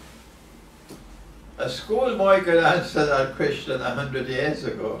riba? A schoolboy could answer that question 100 years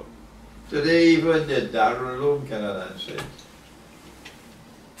ago. Today even the Darul Uloom cannot answer it.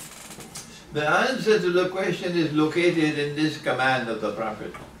 The answer to the question is located in this command of the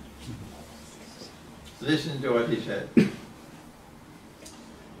Prophet. Listen to what he said.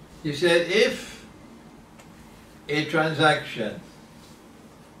 He said, if a transaction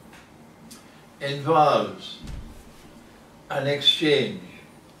involves an exchange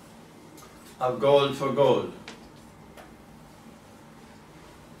of gold for gold,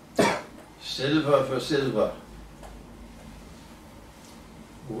 silver for silver,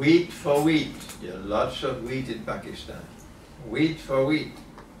 wheat for wheat, there are lots of wheat in Pakistan, wheat for wheat,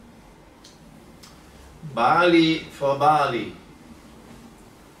 barley for barley,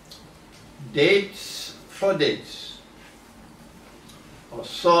 dates for dates, or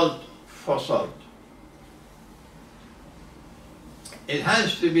salt for salt. It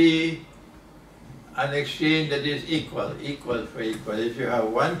has to be an exchange that is equal, equal for equal. If you have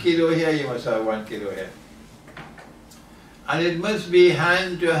 1 kilo here, you must have 1 kilo here. And it must be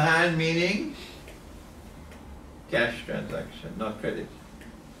hand to hand, meaning cash transaction, not credit.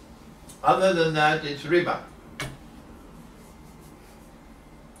 Other than that, it's riba.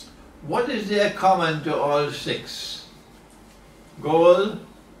 What is there common to all 6? Gold,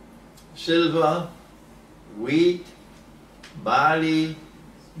 silver, wheat, barley,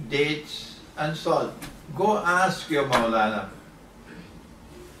 dates, and salt. Go ask your Maulana.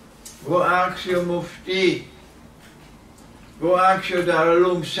 Go ask your Mufti. Go ask your Darul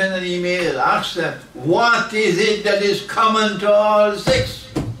Uloom. Send an email. Ask them, what is it that is common to all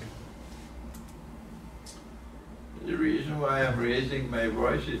 6? The reason why I'm raising my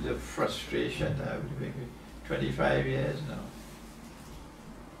voice is the frustration I've been 25 years now.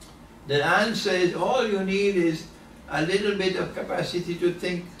 The answer is all you need is a little bit of capacity to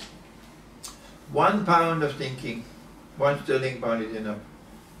think. 1 pound of thinking, 1 sterling pound is enough.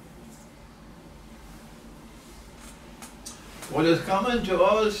 What is common to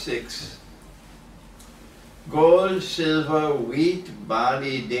all 6, gold, silver, wheat,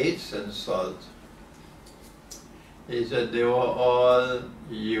 barley, dates, and salt, is that they were all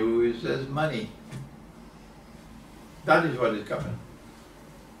used as money. That is what is common.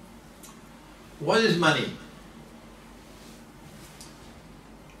 What is money?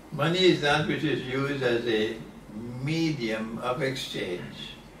 Money is that which is used as a medium of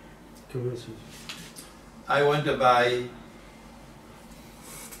exchange. I want to buy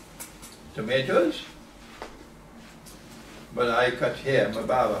tomatoes, but I cut hair, I'm a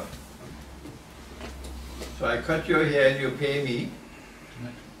barber. So I cut your hair and you pay me,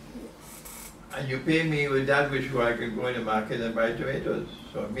 and you pay me with that which I can go in the market and buy tomatoes.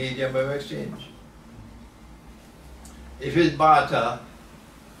 So a medium of exchange. If it's barter,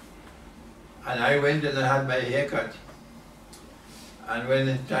 and I went and I had my hair cut, and when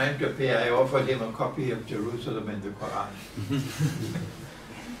it's time to pay, I offered him a copy of Jerusalem in the Quran.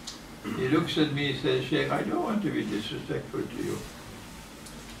 He looks at me and says, Sheikh, I don't want to be disrespectful to you,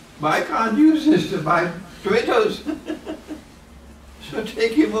 but I can't use this to buy tomatoes. So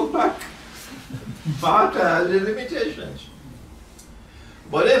take him back. Barter has limitations.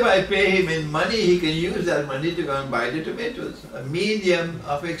 But if I pay him in money, he can use that money to go and buy the tomatoes. A medium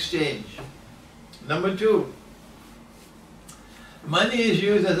of exchange. Number 2, money is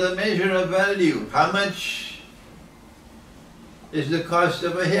used as a measure of value. How much is the cost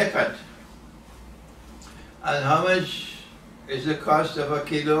of a haircut? And how much is the cost of a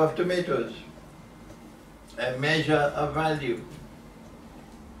kilo of tomatoes? A measure of value.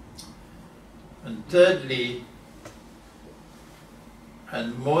 And thirdly,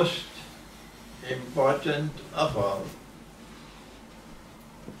 and most important of all,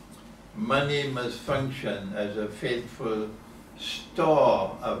 money must function as a faithful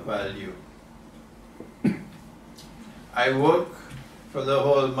store of value. I work for the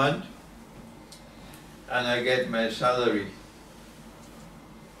whole month and I get my salary.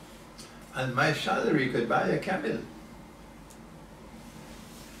 And my salary could buy a camel.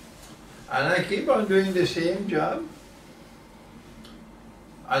 And I keep on doing the same job.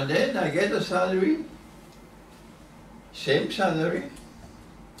 And then I get a salary, same salary,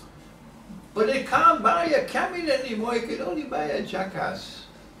 but it can't buy a camel anymore, it can only buy a jackass.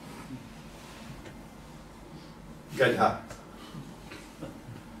 Gadha.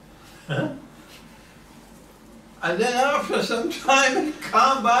 Huh? And then after some time it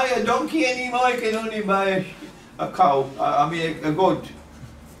can't buy a donkey anymore, it can only buy a cow, a goat.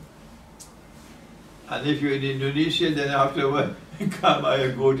 And if you're in Indonesia, then afterward you can't buy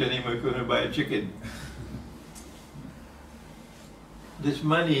a goat anymore, you can only buy a chicken. This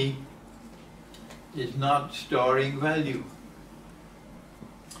money is not storing value.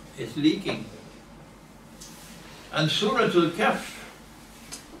 It's leaking. And Surah Al-Kahf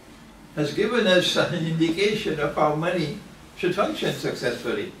has given us an indication of how money should function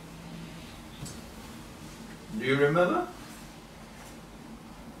successfully. Do you remember?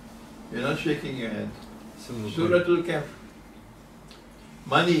 You're not shaking your head. Surah Al-Kahf.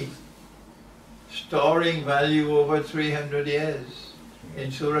 Money storing value over 300 years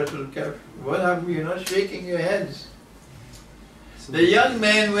in Surah Al-Kahf. What have you? You're not shaking your heads. The young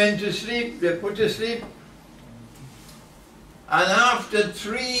men went to sleep, they put to sleep. And after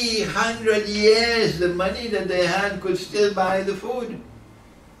 300 years, the money that they had could still buy the food.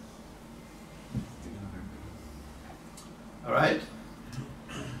 All right?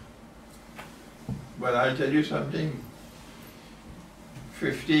 But I'll tell you something.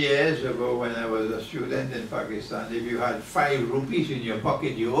 50 years ago when I was a student in Pakistan, if you had 5 rupees in your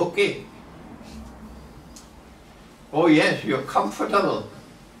pocket, you're okay. Oh yes, you're comfortable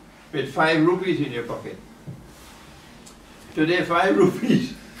with 5 rupees in your pocket. Today 5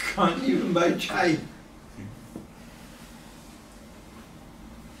 rupees can't even buy chai.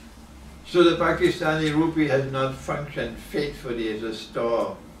 So the Pakistani rupee has not functioned faithfully as a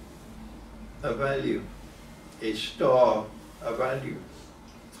store of value, a store of value.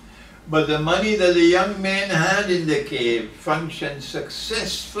 But the money that the young men had in the cave functioned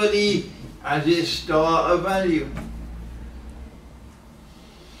successfully as a store of value.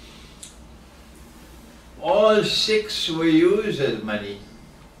 All 6 were used as money: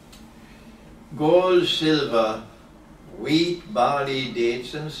 gold, silver, wheat, barley,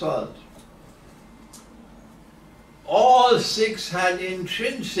 dates and salt. All 6 had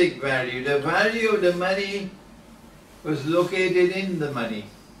intrinsic value. The value of the money was located in the money.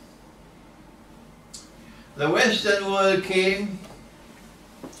 The Western world came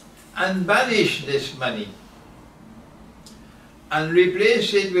and banished this money and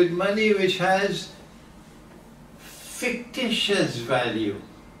replaced it with money which has fictitious value.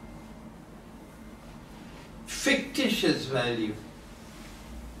 Fictitious value.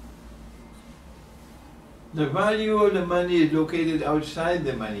 The value of the money is located outside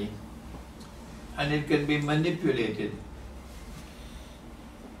the money and it can be manipulated.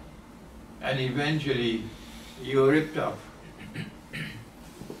 And eventually you're ripped off.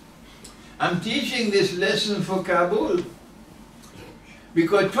 I'm teaching this lesson for Kabul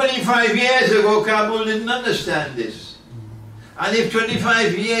because 25 years ago Kabul didn't understand this. And if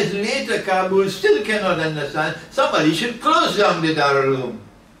 25 years later Kabul still cannot understand, somebody should close down the Darul Uloom.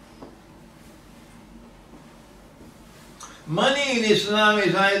 Money in Islam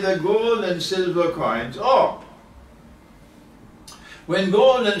is either gold and silver coins, or when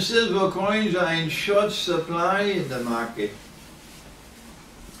gold and silver coins are in short supply in the market,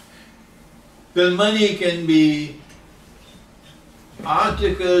 the money can be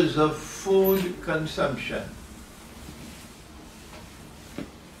articles of food consumption.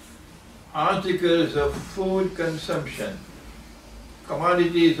 Articles of food consumption,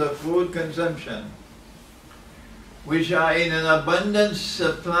 commodities of food consumption, which are in an abundant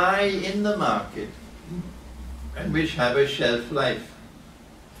supply in the market and which have a shelf life.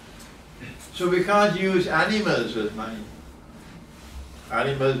 So we can't use animals as money.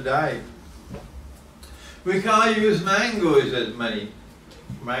 Animals die. We can't use mangoes as money.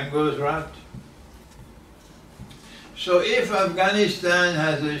 Mangoes rot. So if Afghanistan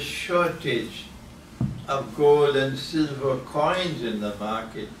has a shortage of gold and silver coins in the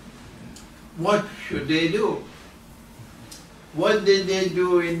market, what should they do? What did they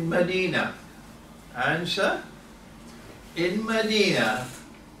do in Medina? Answer: in Medina,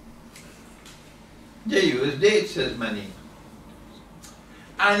 they used dates as money.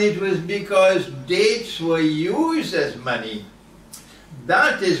 And it was because dates were used as money.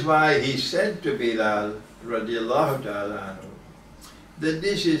 That is why he said to Bilal, radiallahu ta'ala anhu, that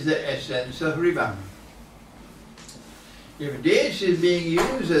this is the essence of riba. If dates is being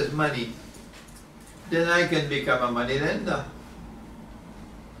used as money, then I can become a money lender.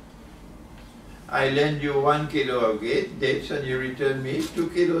 I lend you 1 kilo of dates and you return me 2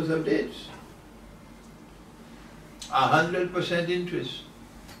 kilos of dates. 100% interest.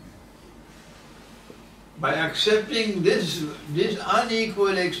 By accepting this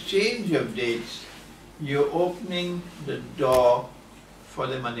unequal exchange of dates, you're opening the door for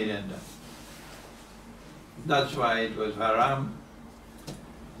the money lender. That's why it was haram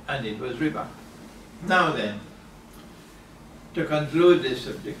and it was riba. Now then, to conclude this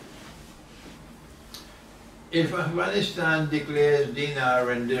subject, if Afghanistan declares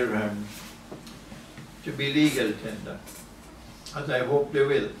dinar and dirham to be legal tender, as I hope they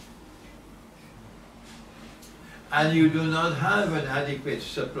will, and you do not have an adequate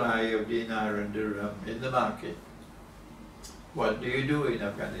supply of dinar and dirham in the market, what do you do in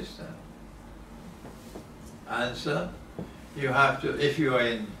Afghanistan? Answer: you have to, if you are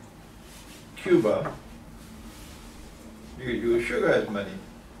in Cuba, you use sugar as money.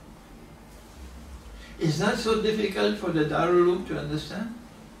 Is that so difficult for the Darul Uloom to understand?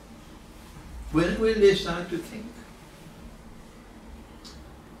 When will they start to think?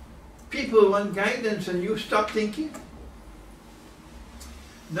 People want guidance and you stop thinking?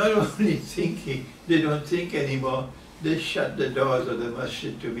 Not only thinking, they don't think anymore, they shut the doors of the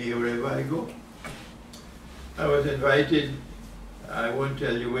masjid to me wherever I go. I was invited, I won't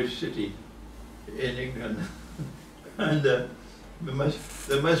tell you which city, in England, and the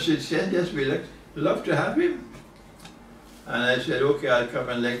masjid said, yes, we'd love to have him. And I said, okay, I'll come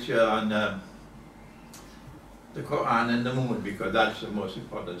and lecture on the Quran and the moon, because that's the most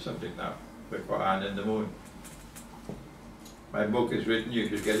important subject now, the Quran and the moon. My book is written, you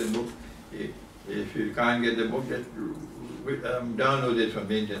should get the book. If you can't get the book, just download it from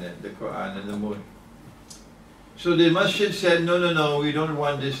the internet, the Quran and the moon. So the masjid said, no, we don't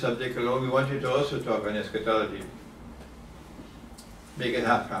want this subject alone, we want you to also talk on eschatology. Make it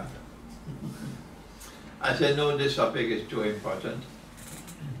half-half. I said, no, this topic is too important.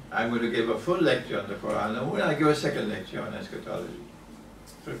 I'm going to give a full lecture on the Quran, and I'll give a second lecture on eschatology.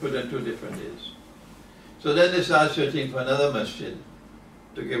 So I put on 2 different days. So then they started searching for another masjid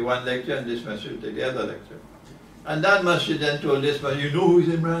to give one lecture, and this masjid did the other lecture. And that masjid then told this masjid, you know who is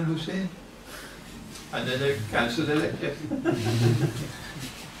Imran Hosein? And then they cancelled the lecture.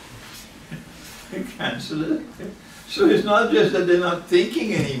 They cancelled it. So it's not just that they're not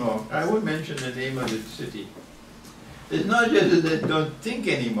thinking anymore. I won't mention the name of the city. It's not just that they don't think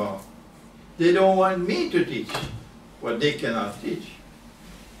anymore. They don't want me to teach what they cannot teach.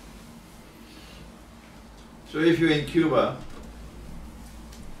 So if you're in Cuba,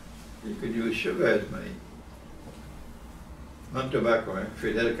 you could use sugar as money. Not tobacco, eh?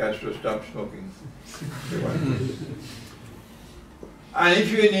 Fidel Castro stopped smoking. And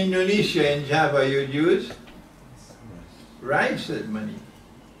if you're in Indonesia, in Java, you'd use rice as money.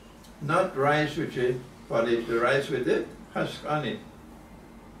 Not rice which is polished, the rice with the husk on it.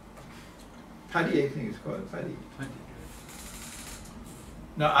 Paddy, I think it's called paddy.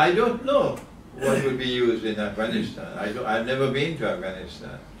 Now, I don't know what would be used in Afghanistan. I've never been to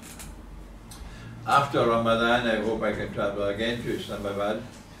Afghanistan. After Ramadan, I hope I can travel again to Islamabad,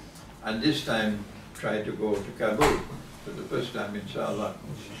 and this time try to go to Kabul for the first time, inshallah.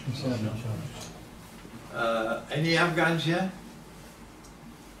 Any Afghans here?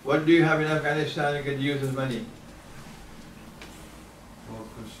 What do you have in Afghanistan you can use as money? Hard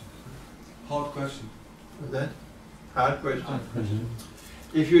question. Hard question. What's that? Hard question.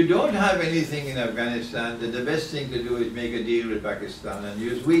 If you don't have anything in Afghanistan, then the best thing to do is make a deal with Pakistan and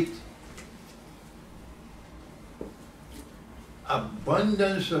use wheat.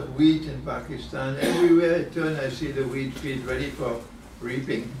 Abundance of wheat in Pakistan. Everywhere I turn, I see the wheat field ready for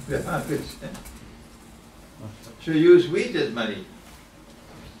reaping the harvest. So use wheat as money.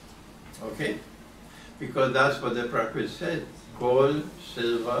 Okay? Because that's what the Prophet said. Gold,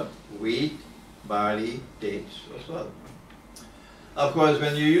 silver, wheat, barley, dates as well. Of course,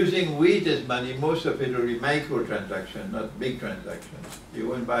 when you're using wheat as money, most of it will be micro transactions, not big transactions. You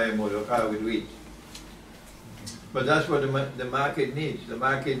won't buy a motor car with wheat. But that's what the market needs. The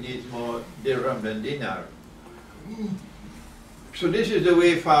market needs more dirham than dinar. So this is the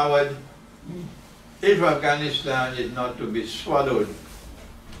way forward if Afghanistan is not to be swallowed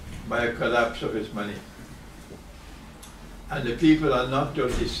by a collapse of its money. And the people are not to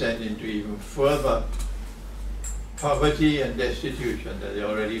descend into even further poverty and destitution that they're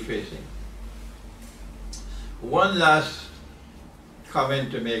already facing. One last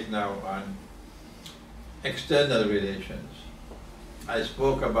comment to make now on external relations. I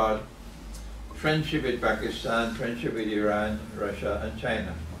spoke about friendship with Pakistan, friendship with Iran, Russia and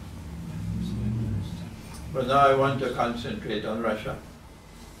China. But now I want to concentrate on Russia.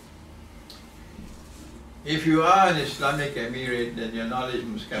 If you are an Islamic emirate, then your knowledge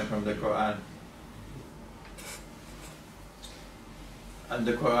must come from the Quran. And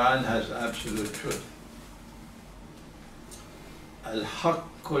the Quran has absolute truth.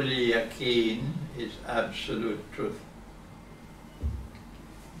 Al-Haqqul Yaqeen is absolute truth.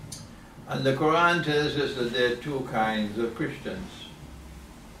 And the Quran tells us that there are two kinds of Christians.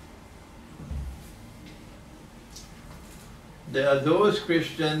 There are those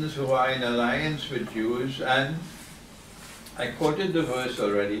Christians who are in alliance with Jews, and I quoted the verse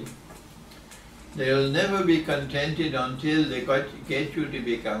already. They will never be contented until they get you to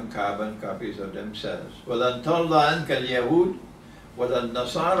become carbon copies of themselves. وَلَنْ تَرْضَ عَنْكَ الْيَهُودُ وَلَا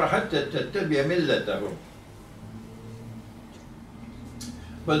النَّصَارَ حَتَّى تَتَّبِعَ مِلَّتَهُمْ.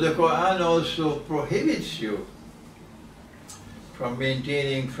 But the Quran also prohibits you from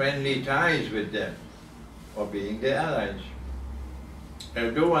maintaining friendly ties with them or being their allies.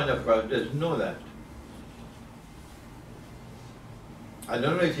 No one of us does know that. I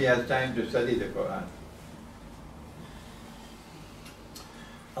don't know if he has time to study the Quran.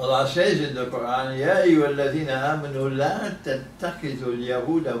 Allah says in the Quran, يَا أَيُّهَا الَّذِينَ آمَنُوا لَا تَتَّخِذُوا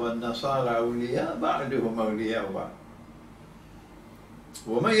الْيَهُودَ وَالنَّصَارَى أَوْلِيَاءَ بَعْضُهُمْ أَوْلِيَاءُ بَعْضٍ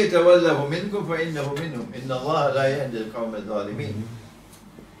وَمَنْ يَتَوَلَّهُ مِنْكُمْ فَإِنَّهُ مِنْهُمْ إِنَّ اللَّهَ لَا يَهْدِي الْقَوْمَ الظَّالِمِينَ.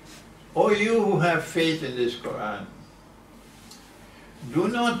 O you who have faith in this Quran, do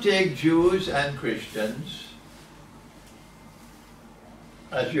not take Jews and Christians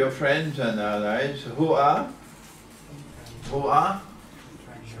as your friends and allies who are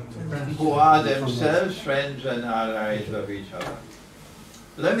themselves friends and allies of each other.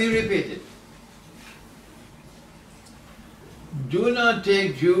 Let me repeat it. Do not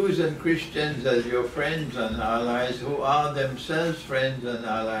take Jews and Christians as your friends and allies who are themselves friends and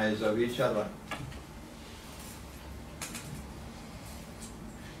allies of each other.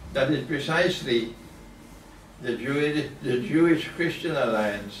 That is precisely the Jewish-Christian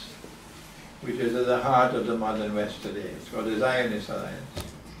alliance, which is at the heart of the modern West today. It's called the Zionist alliance.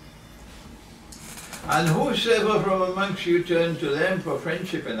 And whosoever from amongst you turn to them for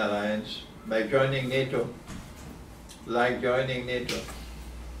friendship and alliance, like joining NATO,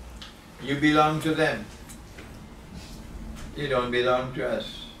 you belong to them. You don't belong to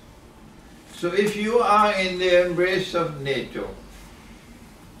us. So if you are in the embrace of NATO,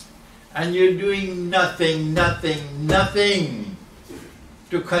 and you're doing nothing to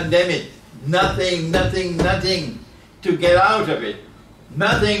condemn it, nothing to get out of it,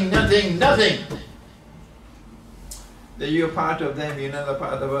 nothing, then you're part of them, you're not a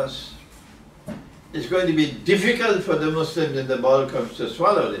part of us. It's going to be difficult for the Muslims in the Balkans to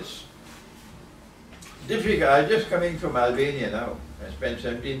swallow this. Difficult. I'm just coming from Albania now. I spent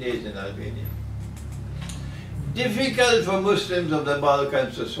 17 days in Albania. Difficult for Muslims of the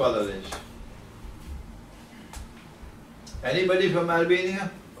Balkans to swallow this. Anybody from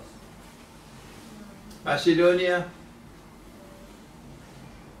Albania? Macedonia?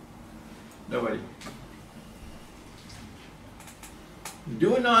 Nobody.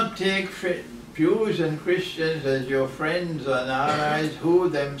 Do not take Jews and Christians as your friends and allies who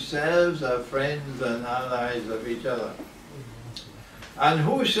themselves are friends and allies of each other. And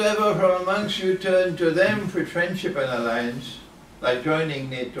whosoever from amongst you turn to them for friendship and alliance, like joining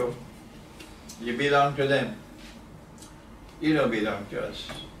NATO, you belong to them. You don't belong to us.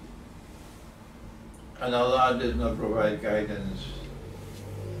 And Allah does not provide guidance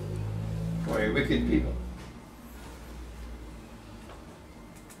for a wicked people.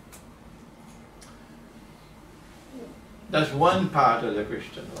 That's one part of the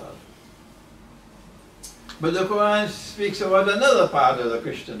Christian world. But the Quran speaks about another part of the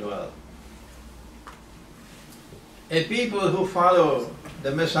Christian world. A people who follow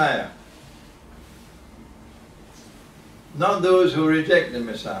the Messiah. Not those who reject the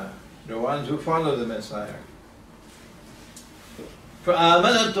Messiah, the ones who follow the Messiah.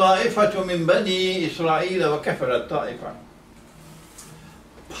 فَآمَنَتْ طَائِفَةٌ مِّن بَنِي إِسْرَائِيلَ وَكَفَرَتْ طَائِفَةٌ.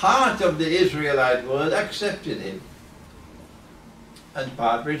 Part of the Israelite world accepted him, and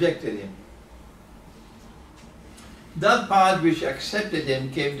part rejected him. That part which accepted him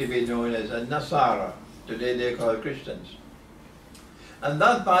came to be known as a Nasara. Today they call Christians. And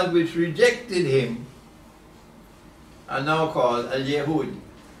that part which rejected him are now called al-Yahud.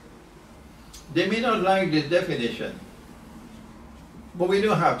 They may not like this definition, but we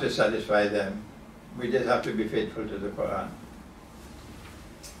don't have to satisfy them. We just have to be faithful to the Quran.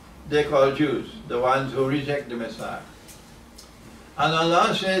 They're called Jews, the ones who reject the Messiah. And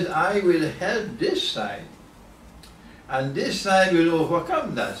Allah says, I will help this side, and this side will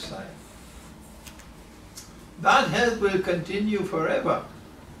overcome that side. That help will continue forever.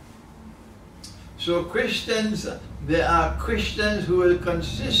 So Christians, there are Christians who will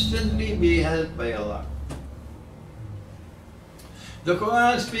consistently be helped by Allah. The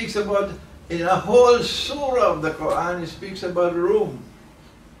Quran speaks about, in a whole surah of the Quran, it speaks about Rome.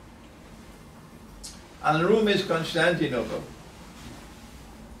 And Rome is Constantinople.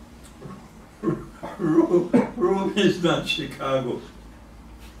 Rome is not Chicago.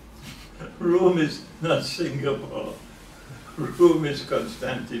 Rome is not Singapore. Rome is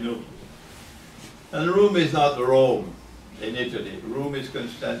Constantinople. And Rome is not Rome in Italy. Rome is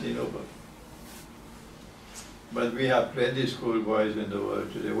Constantinople. But we have plenty of schoolboys in the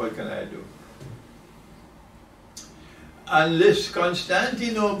world today. What can I do? And this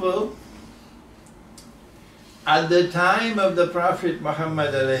Constantinople, at the time of the Prophet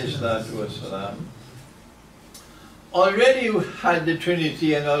Muhammad ﷺ, already had the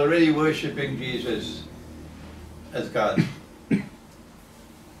Trinity and already worshipping Jesus as God.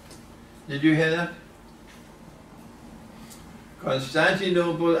 Did you hear that?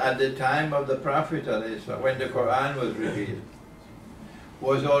 Constantinople at the time of the Prophet ﷺ, when the Quran was revealed,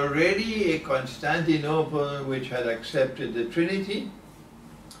 was already a Constantinople which had accepted the Trinity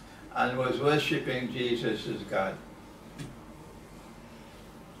and was worshipping Jesus as God.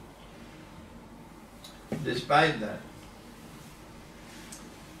 Despite that,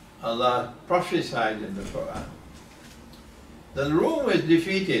 Allah prophesied in the Quran that Rome was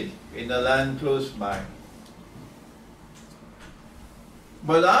defeated in the land close by.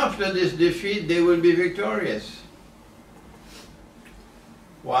 But after this defeat, they will be victorious.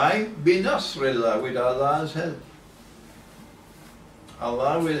 Why? Binasrillah, with Allah's help.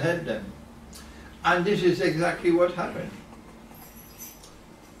 Allah will help them. And this is exactly what happened.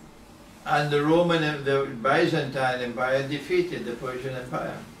 And the Roman and the Byzantine Empire defeated the Persian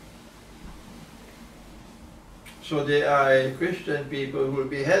Empire. So they are a Christian people who will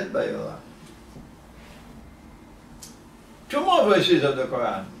be helped by Allah. Two more verses of the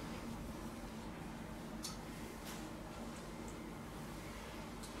Quran.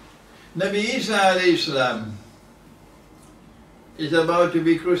 Nabi Isa alayhi salam is about to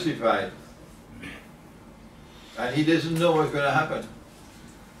be crucified, and he doesn't know what's going to happen.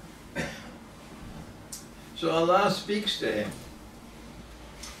 So Allah speaks to him,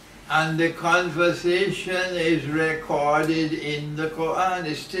 and the conversation is recorded in the Quran.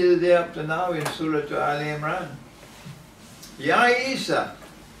 It's still there up to now in Surah Al Imran. Ya Isa,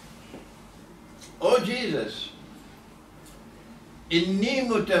 O Jesus, Inni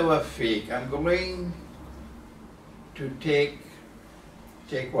mutawaffik, I'm going to take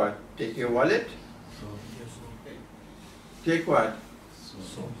what? Take your wallet? Take what?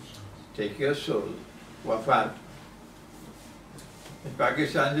 Take your soul. Wafat. In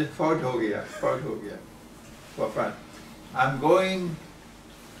Pakistan, it's fought ho gaya. Wafat. I'm going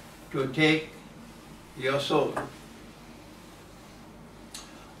to take your soul.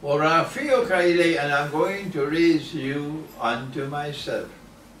 وَرَافِعُكَ إِلَيْهِ, and I'm going to raise you unto myself.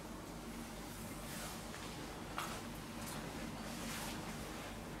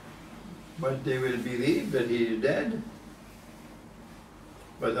 But they will believe that he is dead.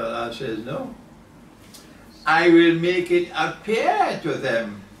 But Allah says, no. I will make it appear to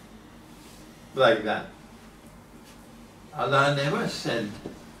them like that. Allah never said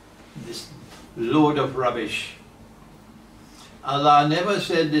this load of rubbish. Allah never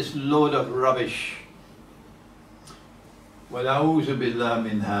said this load of rubbish. وَلَعُوذُ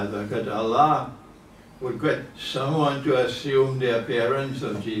بِاللَّهِ مِنْ هَذَا, that Allah would get someone to assume the appearance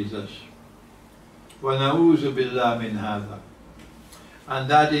of Jesus. وَلَعُوذُ بِاللَّهِ مِنْ هَذَا. And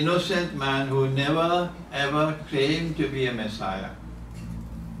that innocent man who never ever claimed to be a Messiah,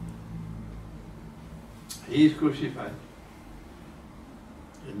 he is crucified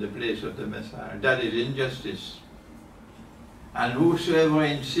in the place of the Messiah. That is injustice. And whosoever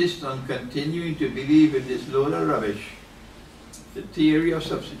insists on continuing to believe in this load of rubbish, the theory of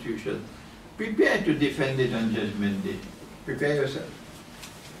substitution, prepare to defend it on Judgment Day. Prepare yourself.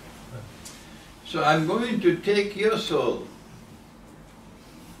 So I'm going to take your soul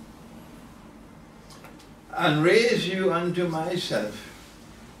and raise you unto myself.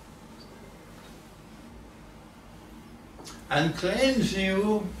 and cleanse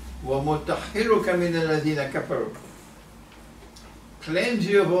you, وَمُطَهِّرُكَ مِنَ الَّذِينَ كَفَرُوا. Cleanse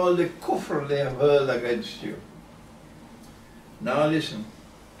you of all the kufr they have hurled against you. Now listen.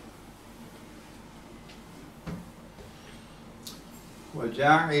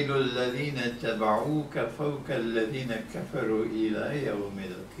 وَجَعِلُ الَّذِينَ اتَّبَعُوكَ فَوْقَ الَّذِينَ كَفَرُوا إِلَى يَوْمِ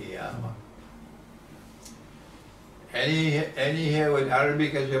الْقِيَامَةِ. Any here with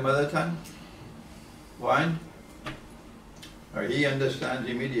Arabic as your mother tongue? One? Or he understands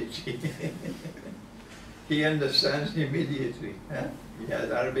immediately. He understands immediately. Huh? He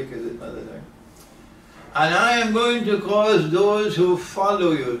has Arabic as his mother tongue. And I am going to cause those who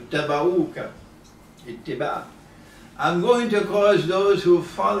follow you, tabauka, ittiba. I'm going to cause those who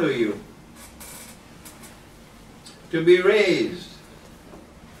follow you to be raised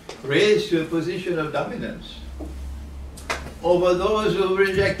to a position of dominance over those who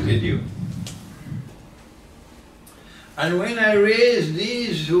rejected you. And when I raise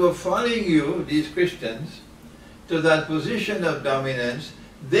these who are following you, these Christians, to that position of dominance,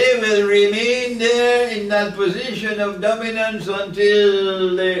 they will remain there in that position of dominance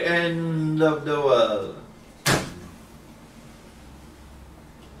until the end of the world.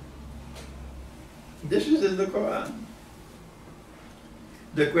 This is in the Quran.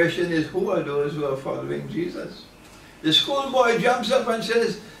 The question is, who are those who are following Jesus? The schoolboy jumps up and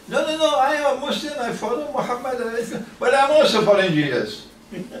says, no, I am a Muslim, I follow Muhammad, but I'm also following Jesus.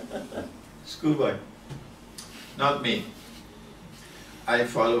 Schoolboy. Not me. I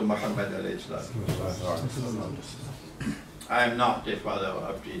follow Muhammad. I am not a follower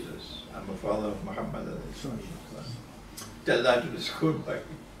of Jesus. I'm a follower of Muhammad. Tell that to the schoolboy.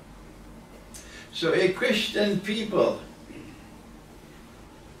 So a Christian people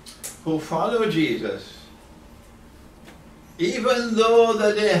who follow Jesus, even though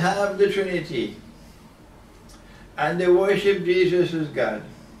that they have the Trinity and they worship Jesus as God,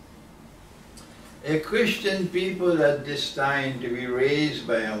 a Christian people are destined to be raised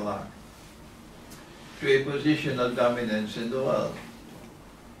by Allah to a position of dominance in the world.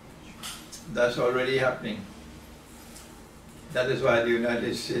 That's already happening. That is why the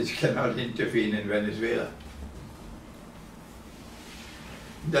United States cannot intervene in Venezuela.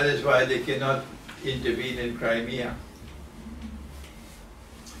 That is why they cannot intervene in Crimea.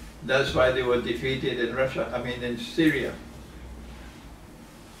 That's why they were defeated in in Syria.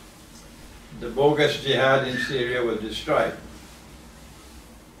 The bogus jihad in Syria was destroyed.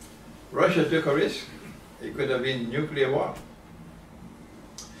 Russia took a risk. It could have been nuclear war.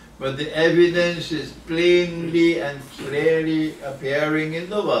 But the evidence is plainly and clearly appearing in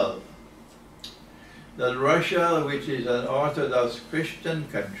the world that Russia, which is an Orthodox Christian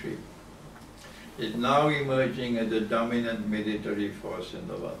country, is now emerging as the dominant military force in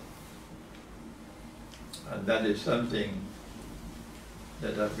the world. And that is something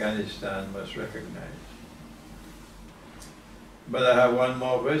that Afghanistan must recognize. But I have one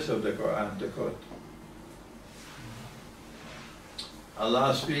more verse of the Quran to quote.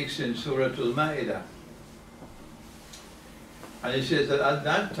 Allah speaks in Surah Al-Ma'idah, and He says that at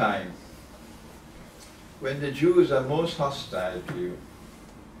that time, when the Jews are most hostile to you,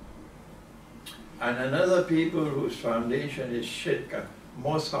 and another people whose foundation is shirk are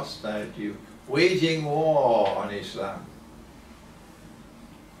most hostile to you, waging war on Islam,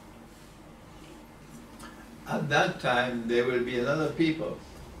 at that time there will be another people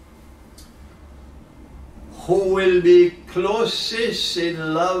who will be closest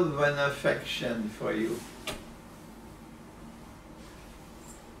in love and affection for you.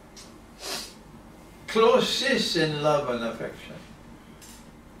 Closest in love and affection.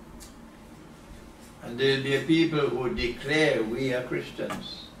 And there will be a people who declare, we are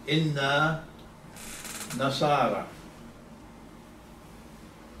Christians. Inna Nasara.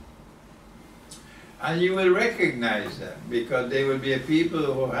 And you will recognize them because they will be a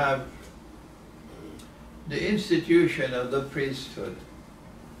people who have the institution of the priesthood.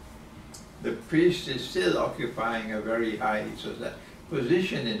 The priest is still occupying a very high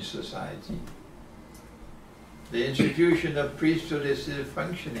position in society. The institution of priesthood is still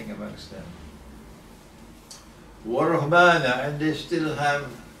functioning amongst them. Warahbana, and they still have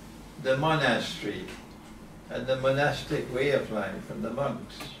the monastery and the monastic way of life and the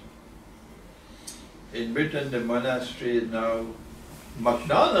monks. In Britain, the monastery is now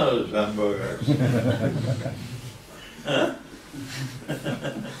McDonald's hamburgers. Huh?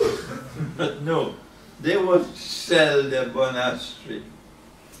 But no, they would sell their monastery,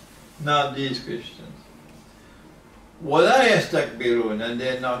 not these Christians. وَلَا يَسْتَكْبِرُونَ, and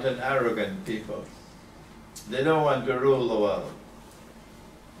they're not an arrogant people. They don't want to rule the world.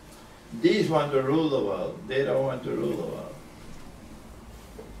 These want to rule the world. They don't want to rule the world.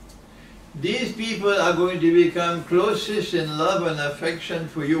 These people are going to become closest in love and affection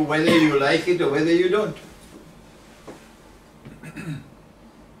for you, whether you like it or whether you don't.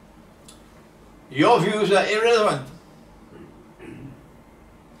 Your views are irrelevant,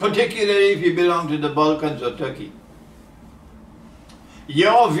 particularly if you belong to the Balkans or Turkey.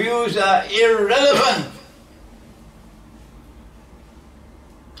 Your views are irrelevant.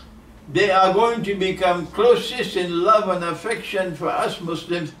 They are going to become closest in love and affection for us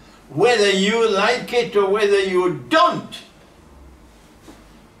Muslims, whether you like it or whether you don't.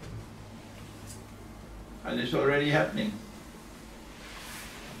 And it's already happening.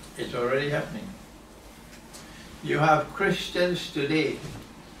 It's already happening. You have Christians today,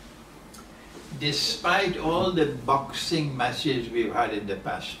 despite all the boxing matches we've had in the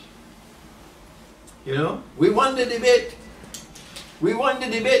past. You know, we won the debate. We won the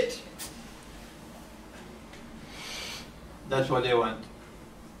debate. That's what they want.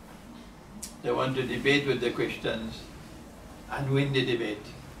 They want to debate with the Christians and win the debate.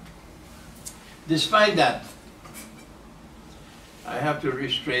 Despite that, I have to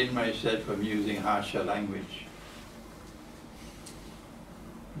restrain myself from using harsher language.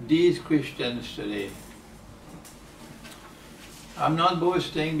 These Christians today, I'm not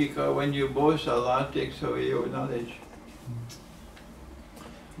boasting, because when you boast, Allah takes away your knowledge.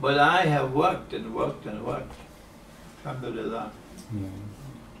 But I have worked and worked and worked, alhamdulillah.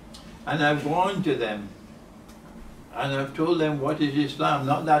 And I've gone to them and I've told them what is Islam,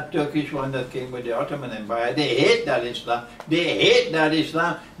 not that Turkish one that came with the Ottoman Empire. They hate that Islam. They hate that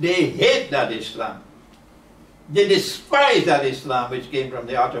Islam. They hate that Islam. They despise that Islam which came from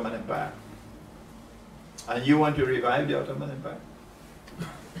the Ottoman Empire. And you want to revive the Ottoman Empire?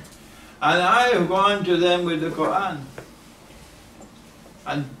 And I have gone to them with the Quran.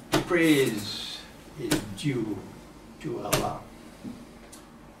 And praise is due to Allah,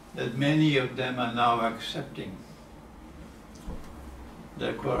 that many of them are now accepting.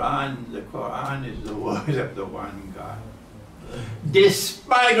 The Quran is the word of the one God.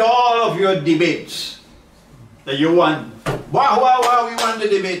 Despite all of your debates that you won, wow, we won the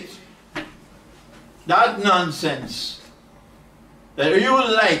debate. That nonsense that you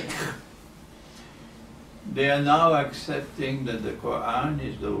like, they are now accepting that the Quran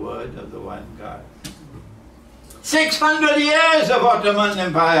is the word of the one God. 600 years of Ottoman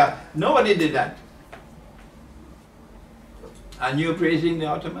Empire, nobody did that. And you're praising the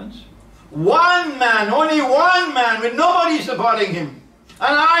Ottomans? One man, only one man, with nobody supporting him.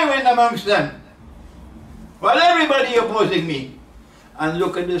 And I went amongst them, while everybody opposing me. And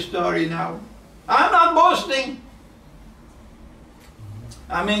look at the story now. I'm not boasting.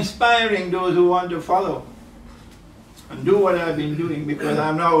 I'm inspiring those who want to follow and do what I've been doing, because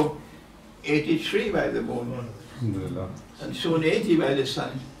I'm now 83 by the moon and soon 80 by the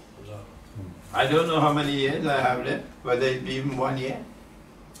sun. I don't know how many years I have left, whether it be even 1 year.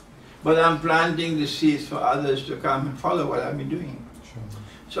 But I'm planting the seeds for others to come and follow what I've been doing.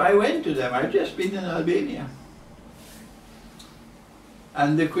 So I went to them. I've just been in Albania.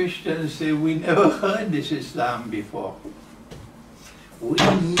 And the Christians say, we never heard this Islam before. We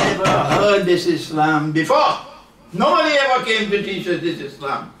never heard this Islam before. Nobody ever came to teach us this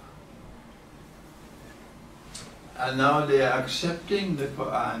Islam. And now they are accepting the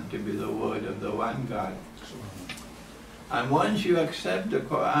Quran to be the word of the one God. And once you accept the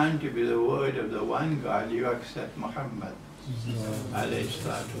Quran to be the word of the one God, you accept Muhammad alayhi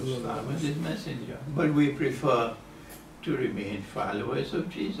salatu wasalam as his messenger. But we prefer to remain followers of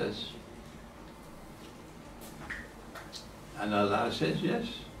Jesus. And Allah says yes.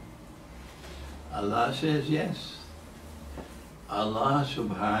 Allah says yes. Allah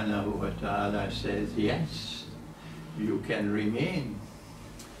subhanahu wa ta'ala says yes. You can remain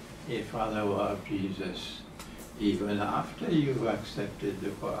a follower of Jesus even after you've accepted the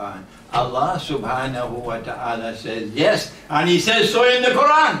Quran. Allah subhanahu wa ta'ala says yes, and He says so in the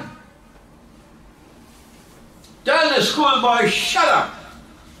Quran. Tell the schoolboy, shut up.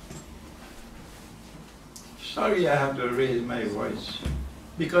 Sorry I have to raise my voice,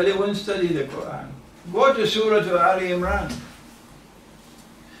 because they won't study the Quran. Go to Surah Ali Imran.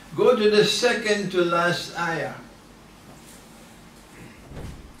 Go to the second to last ayah.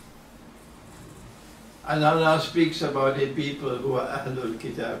 And Allah speaks about a people who are Ahlul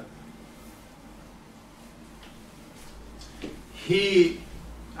Kitab. He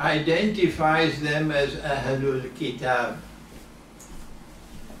identifies them as Ahlul Kitab,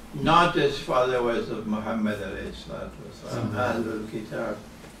 not as followers of Muhammad alayhi salatu wasalam, Ahlul Kitab,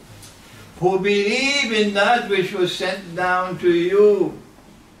 who believe in that which was sent down to you.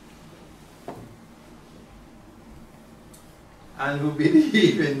 and who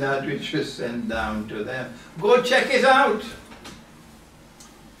believe in that which was sent down to them. Go check it out.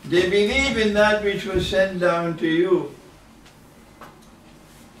 They believe in that which was sent down to you,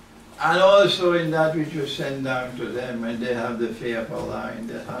 and also in that which was sent down to them, and they have the fear of Allah in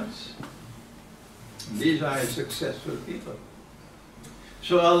their hearts. These are successful people.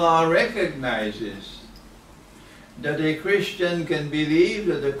 So Allah recognizes that a Christian can believe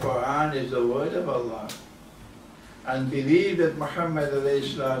that the Quran is the word of Allah and believe that Muhammad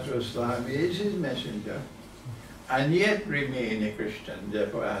ﷺ is his messenger and yet remain a Christian,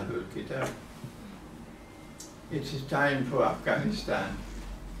 therefore Ahlul Kitab. It is time for Afghanistan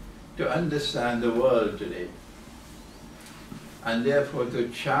to understand the world today and therefore to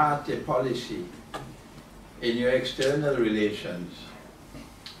chart a policy in your external relations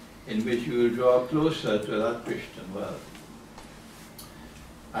in which you will draw closer to that Christian world.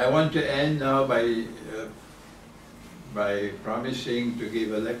 I want to end now by promising to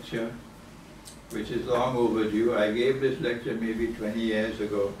give a lecture which is long overdue. I gave this lecture maybe 20 years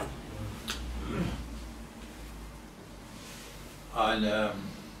ago on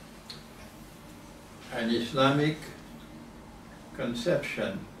an Islamic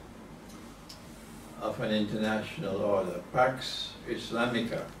conception of an international order, Pax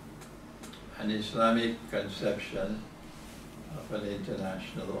Islamica, an Islamic conception of an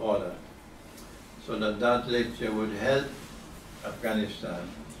international order, so that lecture would help Afghanistan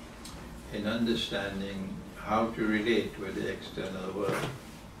in understanding how to relate with the external world.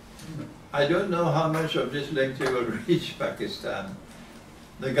 I don't know how much of this lecture will reach Pakistan.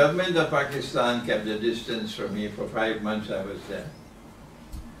 The government of Pakistan kept a distance from me for 5 months I was there.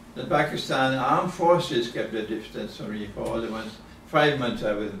 The Pakistan Armed Forces kept a distance from me for all the 5 months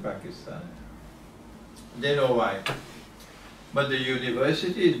I was in Pakistan. They know why. But the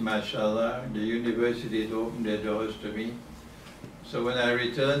universities, mashallah, the universities opened their doors to me. So when I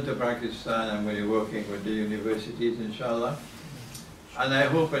return to Pakistan, I'm going to be working with the universities, inshallah. And I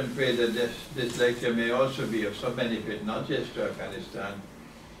hope and pray that this lecture may also be of some benefit, not just to Afghanistan,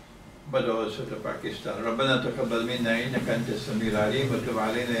 but also to Pakistan. رَبَّنَا تَقَبَّلْ مِنَّا إِنَّكَ أَنْتَ السَّمِيعُ الْعَلِيمُ وَتُبْ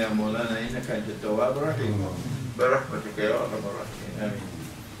عَلَيْنَا يَا مَوْلَانَا إِنَّكَ أَنْتَ التَّوَّابُ الرَّحِيمُ بِرَحْمَتِكَ يَا أَرْحَمَ الرَّاحِمِينَ آمين.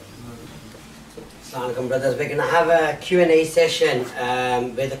 Assalamu alaikum, brothers. We're going to have a Q&A session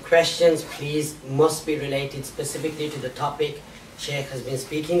where the questions, please, must be related specifically to the topic Sheikh has been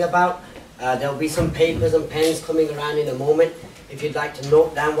speaking about. There'll be some papers and pens coming around in a moment. If you'd like to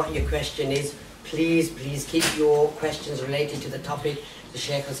note down what your question is, please keep your questions related to the topic the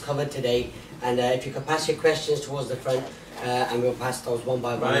Sheikh has covered today. And if you could pass your questions towards the front, and we'll pass those one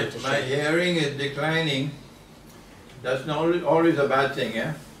by one to Sheikh. My hearing is declining. That's not always a bad thing,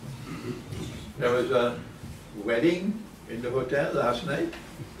 yeah? There was a wedding in the hotel last night.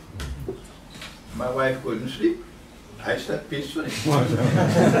 My wife couldn't sleep. I slept peacefully.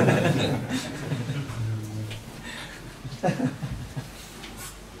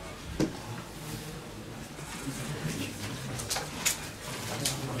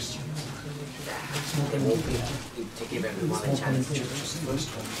 They won't be to give everyone a chance. Just the first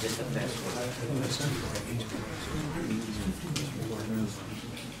one.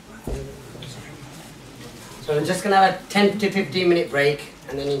 So we're just going to have a 10 to 15 minute break,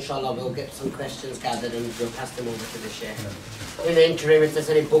 and then inshallah we'll get some questions gathered and we'll pass them over to the Sheikh. In the interim, if there's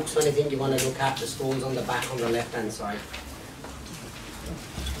any books or anything you want to look at, the stalls on the back on the left hand side.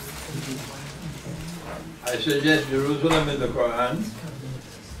 I suggest Jerusalem in the Quran.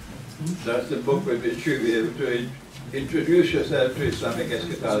 That's the book with which you'll be able to introduce yourself to Islamic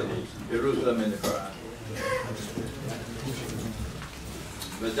eschatology. Jerusalem in the Quran.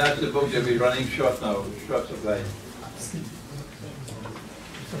 But that's the book that we're running short now, short supply.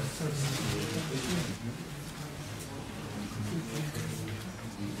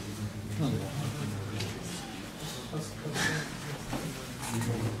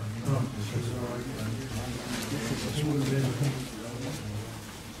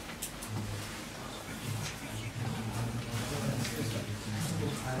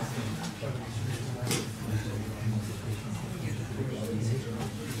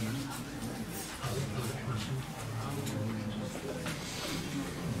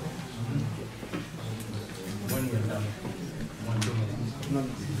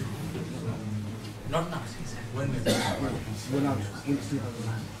 Not now. 1 minute. 1 hour.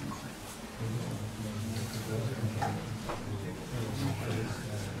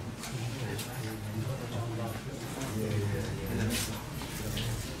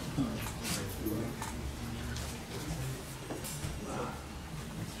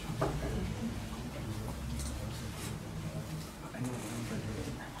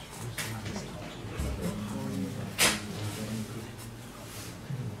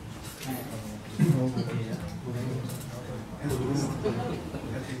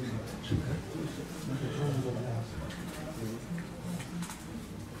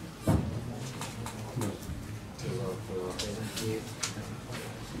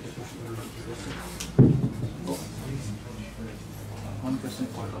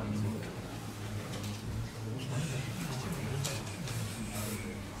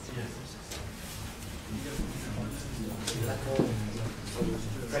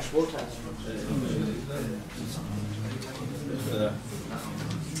 Fresh water.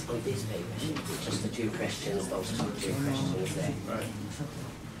 On this paper, just the two questions, those two questions there. Right.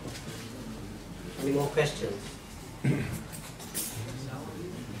 Any more questions? Yeah.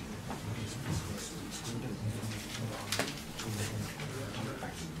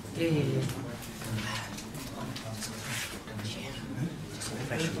 Just some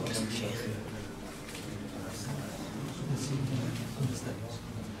fresh water, Sheikh.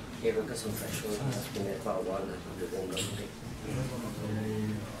 Yeah, we've got some fresh water. It's been there quite a while now. We've warmed up a bit.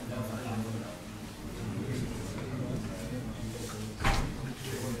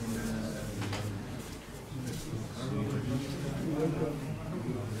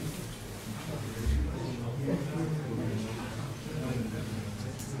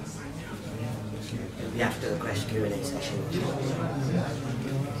 It'll be after the question Q&A session.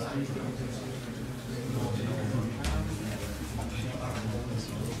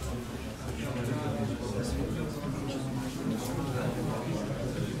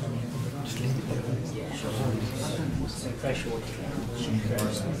 Yeah, sure. Some fresh water.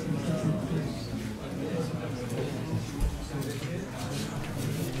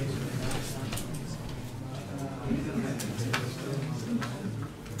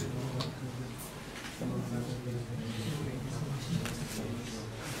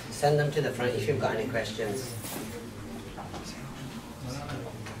 Send them to the front if you've got any questions.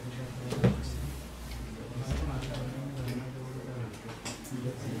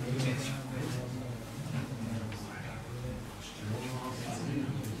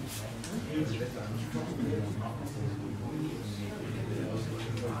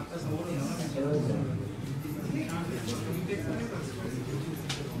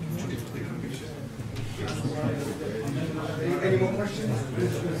 Any more questions?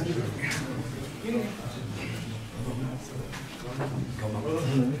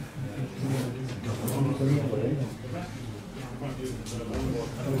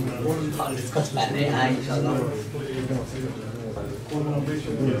 I'll discuss that later, inshallah.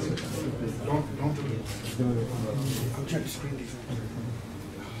 I'll check the screen.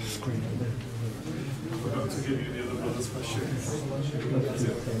 Forgot to give you the other brother's question.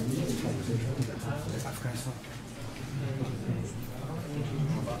 Afghanistan.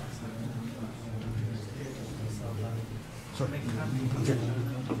 Sorry.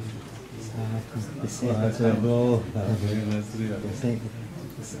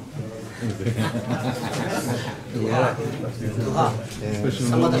 Yeah.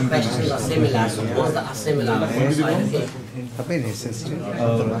 Some of the questions are similar, some ones that are similar on one side of it. I've been here since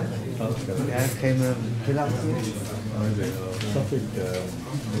 2011. Yeah, I came fill out here.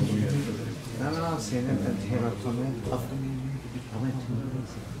 No, I've seen it and here I've come in. I went to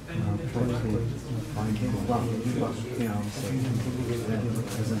trying to find him. Well, you know,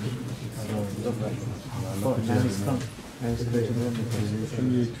 but now he's come. Now he's going to the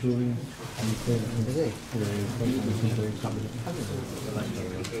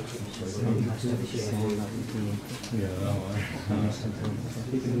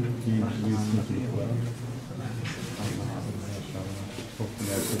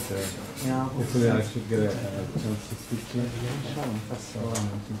Hopefully I should get a chance to speak to you.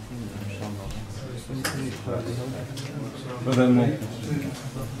 But then more.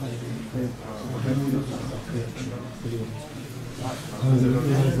 How's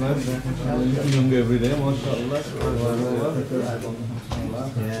everything's life? Young every day, mashallah.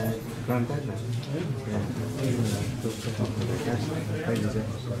 Yeah, granddad now.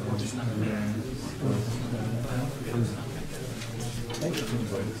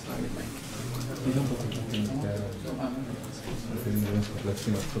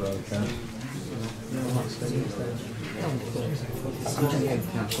 Blessing us for our camp.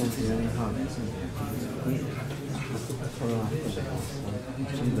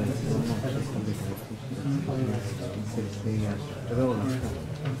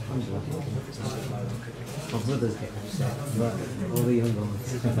 My brothers get upset, but all the young ones.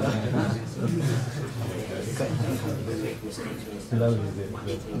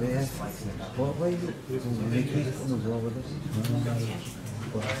 Yeah. What way you keep on as well with us?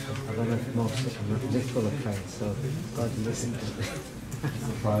 But I don't know if most of them are full of pain, so God listen to it.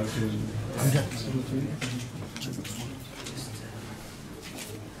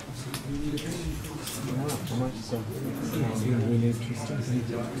 No, how much so? Really interesting.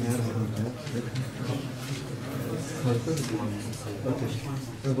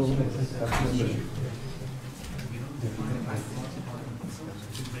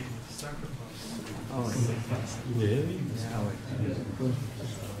 Oh, Yeah.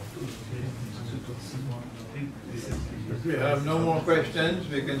 If we have no more questions,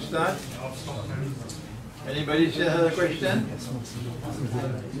 we can start. Anybody still have a question?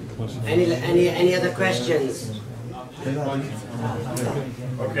 Any other questions?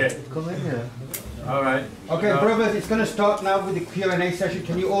 Okay, Come in here. all right. Okay, brothers, it's going to start now with the Q&A session.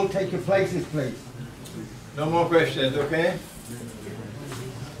 Can you all take your places, please? No more questions, okay?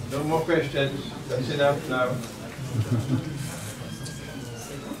 No more questions. That's enough now.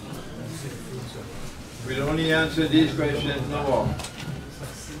 We'll only answer these questions, no more.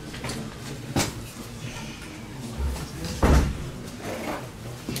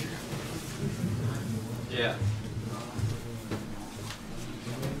 Yeah.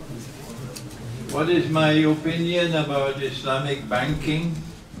 What is my opinion about Islamic banking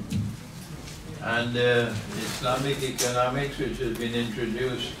and Islamic economics, which has been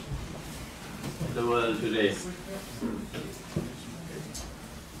introduced in the world today?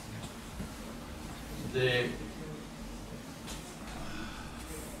 The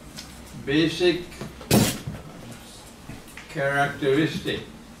basic characteristic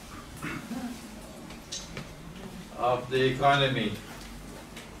of the economy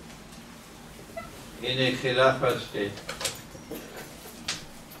in a Khilafah state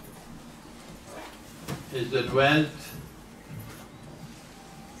is that wealth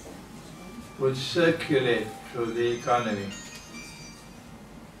would circulate through the economy.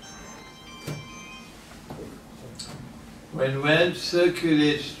 When wealth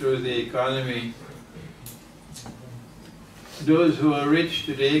circulates through the economy, those who are rich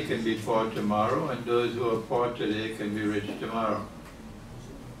today can be poor tomorrow, and those who are poor today can be rich tomorrow.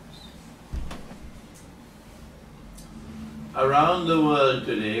 Around the world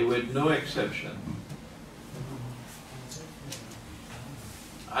today, with no exception,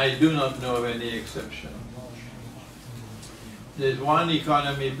 I do not know of any exception. There's one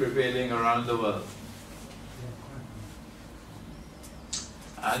economy prevailing around the world,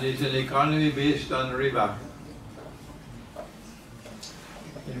 and it's an economy based on riba,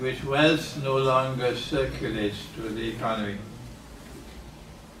 in which wealth no longer circulates through the economy.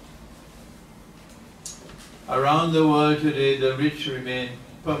 Around the world today, the rich remain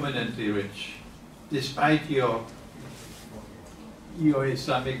permanently rich, despite your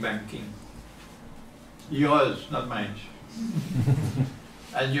Islamic banking. Yours, not mine.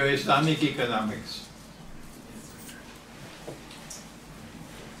 And your Islamic economics.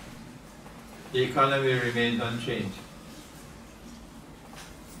 The economy remains unchanged.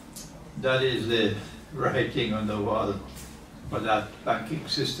 That is the writing on the wall for that banking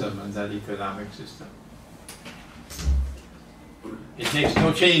system and that economic system. It makes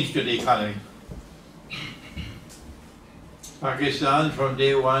no change to the economy. Pakistan, from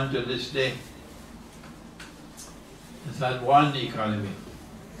day one to this day, has had one economy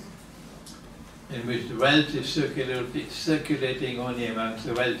in which the wealth is circulating only amongst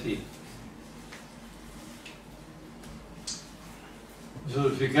the wealthy.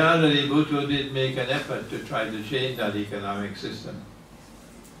 Zulfikar Ali Bhutto did make an effort to try to change that economic system.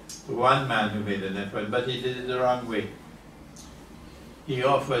 One man who made an effort, but he did it the wrong way. He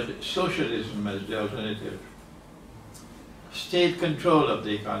offered socialism as the alternative. State control of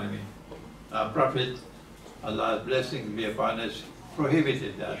the economy. Our Prophet, Allah's blessings be upon us,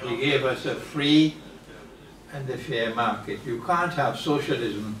 prohibited that. He gave us a free and a fair market. You can't have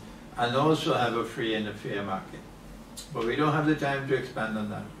socialism and also have a free and a fair market. But we don't have the time to expand on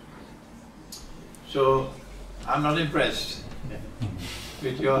that. So I'm not impressed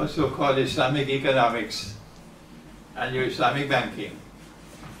with your so-called Islamic economics and your Islamic banking.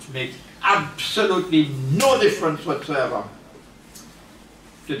 It makes absolutely no difference whatsoever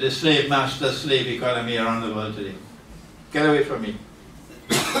to the slave master, slave economy around the world today. Get away from me.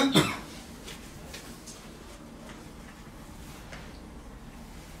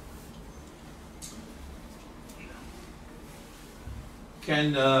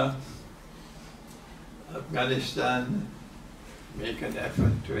 Can Afghanistan make an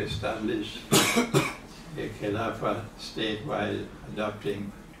effort to establish a Khilafah state while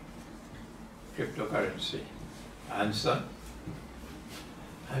adopting cryptocurrency? Answer: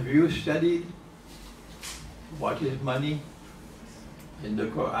 have you studied what is money in the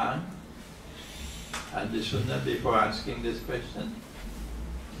Quran and the Sunnah before asking this question?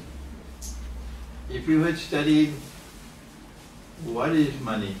 If you had studied what is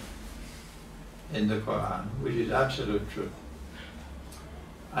money in the Quran, which is absolute truth,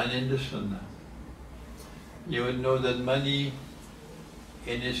 and in the Sunnah, you would know that money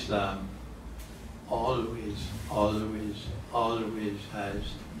in Islam always, always, always has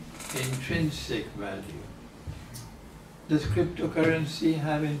intrinsic value. Does cryptocurrency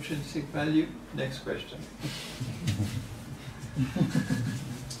have intrinsic value? Next question.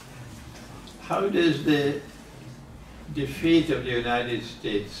 How does the defeat of the United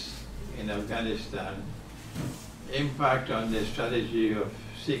States in Afghanistan impact on the strategy of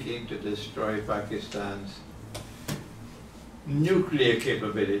seeking to destroy Pakistan's nuclear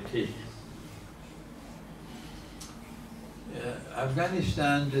capability?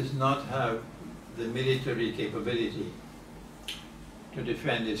 Afghanistan does not have the military capability to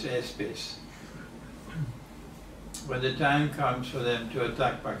defend its airspace. When the time comes for them to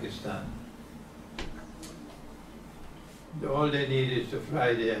attack Pakistan, all they need is to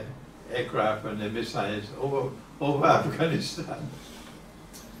fly their aircraft and their missiles over Afghanistan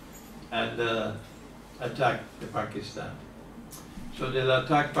and attack Pakistan. So they'll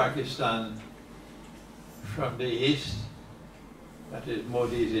attack Pakistan from the east, that is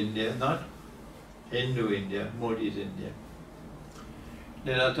Modi's India, not Hindu India, Modi's India.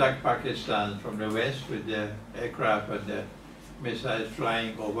 They'll attack Pakistan from the west with their aircraft and their missiles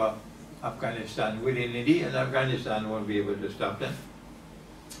flying over Afghanistan willy-nilly, and Afghanistan won't be able to stop them.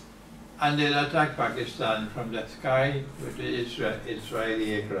 And they'll attack Pakistan from the sky with the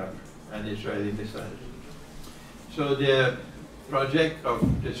Israeli aircraft and Israeli missiles. So their project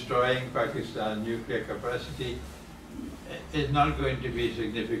of destroying Pakistan's nuclear capacity is not going to be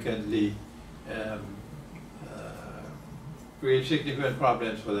significantly create significant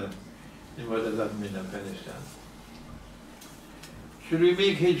problems for them in what has happened in Afghanistan. Should we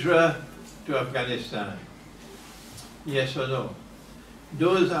make hijrah to Afghanistan? Yes or no?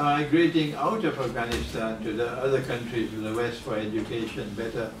 Those are migrating out of Afghanistan to the other countries in the West for education,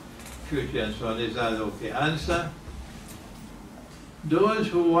 better future and so on. Is that okay? Answer: those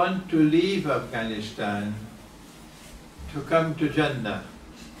who want to leave Afghanistan to come to Jannah,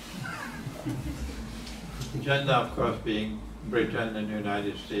 Jannah of course being Britain and the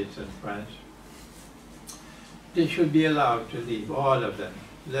United States and France, they should be allowed to leave, all of them.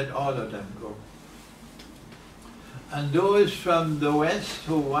 Let all of them go. And those from the West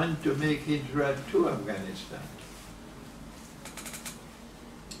who want to make hijrah to Afghanistan,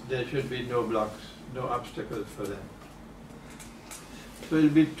 there should be no blocks, no obstacles for them. So it will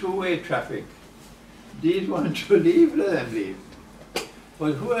be two-way traffic. These want to leave, let them leave.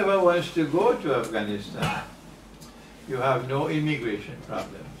 But whoever wants to go to Afghanistan, you have no immigration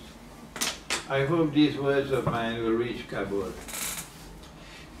problems. I hope these words of mine will reach Kabul.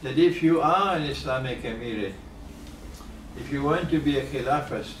 That if you are an Islamic Emirate, if you want to be a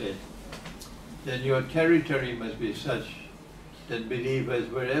Khilafah state, then your territory must be such that believers,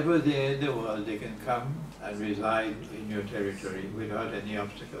 wherever they are in the world, they can come and reside in your territory without any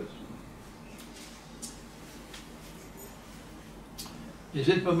obstacles. Is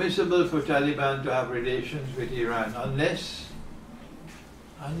it permissible for Taliban to have relations with Iran unless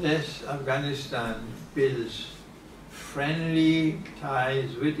Afghanistan builds friendly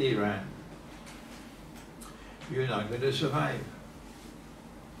ties with Iran? You're not going to survive.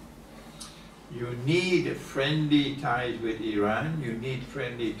 You need friendly ties with Iran, you need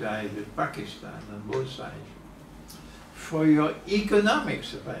friendly ties with Pakistan on both sides for your economic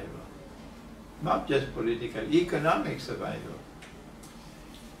survival, not just political, economic survival.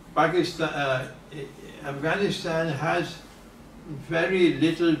 Afghanistan has very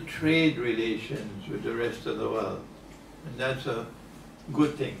little trade relations with the rest of the world, and that's a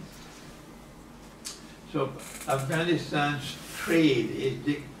good thing. So Afghanistan's trade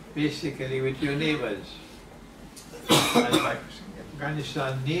is basically with your neighbors. And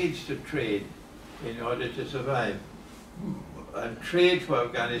Afghanistan needs to trade in order to survive. And trade for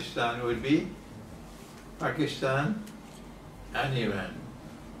Afghanistan would be Pakistan and Iran.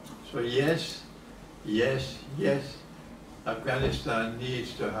 So yes, yes, yes, Afghanistan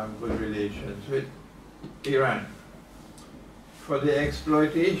needs to have good relations with Iran for the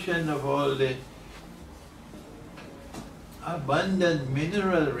exploitation of all the abundant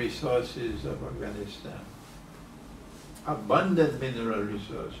mineral resources of Afghanistan. Abundant mineral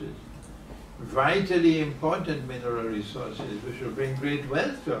resources, vitally important mineral resources which will bring great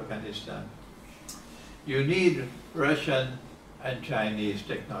wealth to Afghanistan. You need Russian and Chinese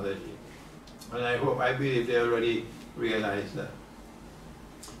technology. And I believe they already realize that.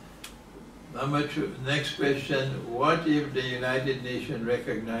 Number two, next question, what if the United Nations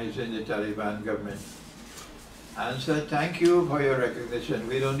recognizes the Taliban government? Answer, thank you for your recognition,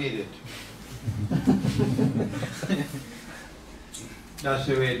 we don't need it. That's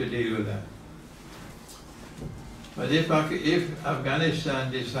the way to deal with that. But if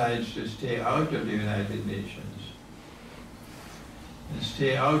Afghanistan decides to stay out of the United Nations and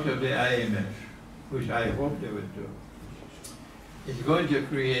stay out of the IMF, which I hope they would do, it's going to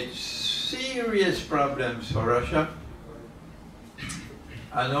create serious problems for Russia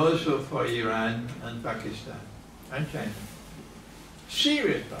and also for Iran and Pakistan and China.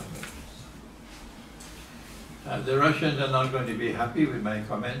 Serious problems. The Russians are not going to be happy with my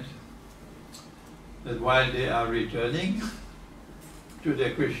comment that while they are returning to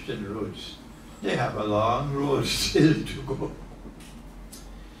their Christian roots, they have a long road still to go.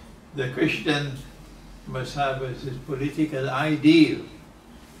 The Christian must have as his political ideal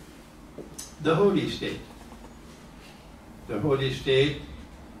the holy state. The holy state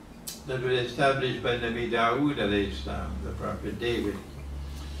that was established by Nabi Dawood alayhi salam, the Prophet David,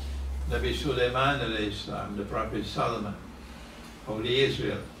 Nabi Sulaiman alayhi salam, the Prophet Solomon, Holy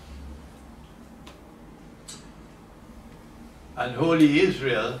Israel. And Holy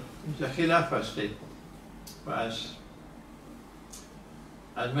Israel is a Khilafah state for us.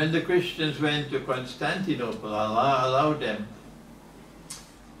 And when the Christians went to Constantinople, Allah allowed them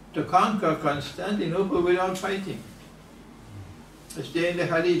to conquer Constantinople without fighting. It's there in the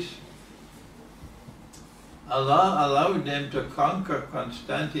Hadith. Allah allowed them to conquer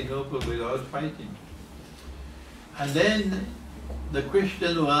Constantinople without fighting. And then the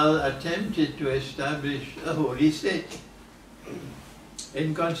Christian world attempted to establish a holy state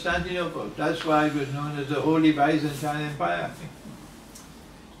in Constantinople. That's why it was known as the Holy Byzantine Empire.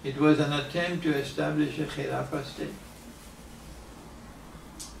 It was an attempt to establish a Khilafah state.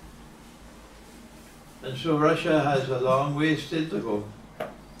 And so Russia has a long way still to go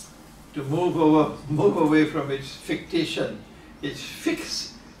to move away from its fixation with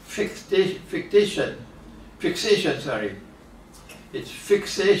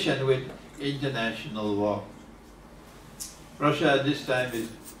international law. Russia at this time is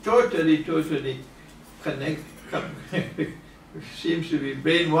totally seems to be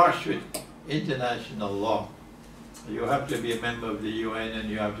brainwashed with international law. You have to be a member of the UN and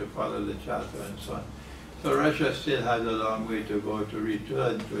you have to follow the Charter and so on. So Russia still has a long way to go to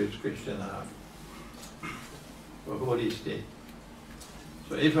return to its Christian heart, a holy state.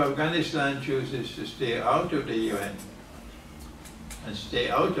 So if Afghanistan chooses to stay out of the UN and stay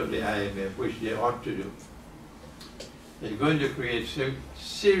out of the IMF, which they ought to do, it's going to create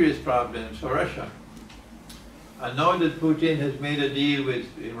serious problems for Russia. And now that Putin has made a deal with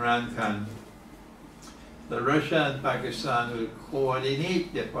Imran Khan, that Russia and Pakistan will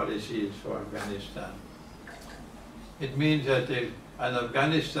coordinate their policies for Afghanistan. It means that an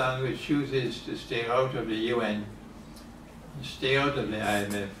Afghanistan which chooses to stay out of the UN and stay out of the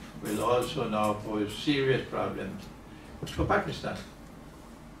IMF will also now pose serious problems for Pakistan.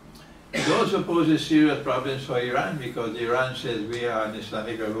 It also poses serious problems for Iran because Iran says we are an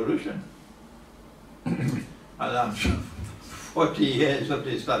Islamic revolution. And after 40 years of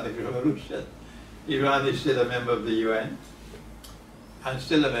the Islamic revolution, Iran is still a member of the UN and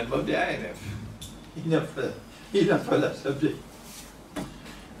still a member of the IMF. Enough for that subject.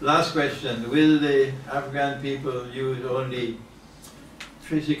 Last question, will the Afghan people use only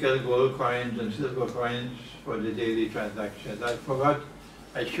physical gold coins and silver coins for the daily transactions? I forgot,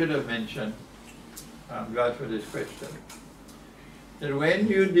 I should have mentioned, I'm glad for this question, that when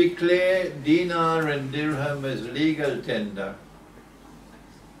you declare dinar and dirham as legal tender,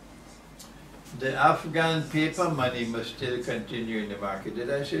 the Afghan paper money must still continue in the market. Did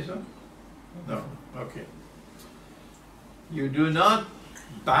I say so? No. Okay. You do not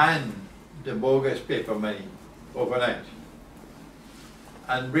ban the bogus paper money overnight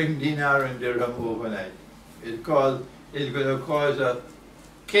and bring dinar and dirham overnight. It's going to cause a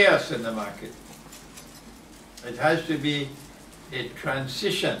chaos in the market. It has to be a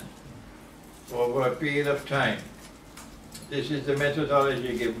transition over a period of time. This is the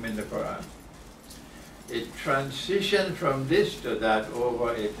methodology given in the Quran. A transition from this to that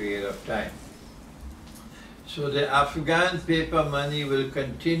over a period of time. So the Afghan paper money will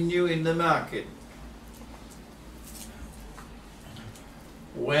continue in the market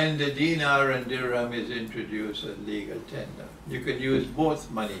when the dinar and dirham is introduced as legal tender. You can use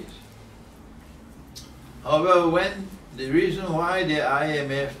both monies. However, the reason why the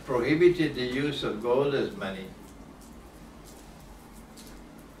IMF prohibited the use of gold as money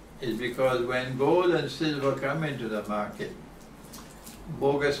is because when gold and silver come into the market,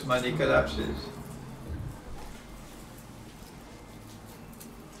 bogus money collapses.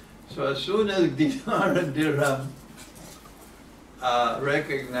 So as soon as dinar and dirham are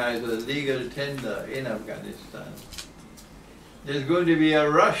recognized as legal tender in Afghanistan, there's going to be a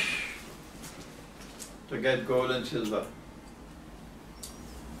rush to get gold and silver.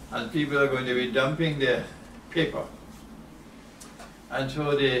 And people are going to be dumping their paper. And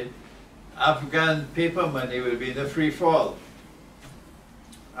so the Afghan paper money will be in a free fall.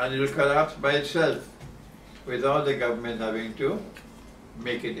 And it will collapse by itself without the government having to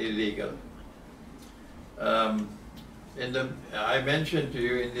make it illegal. I mentioned to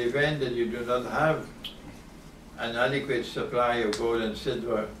you, in the event that you do not have an adequate supply of gold and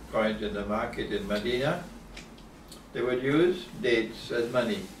silver coins in the market in Medina, they would use dates as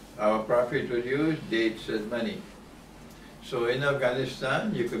money. Our Prophet would use dates as money. So in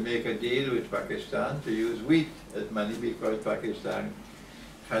Afghanistan, you could make a deal with Pakistan to use wheat as money because Pakistan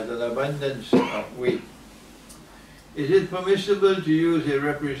has an abundance of wheat. Is it permissible to use a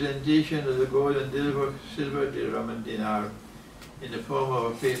representation of the gold and silver dirham and dinar in the form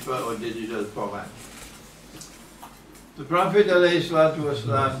of a paper or digital format? The Prophet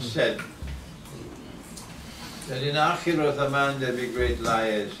ﷺ said that in Akhir Zaman there will be great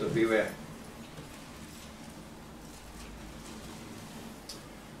liars, so beware.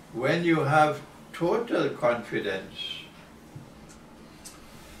 When you have total confidence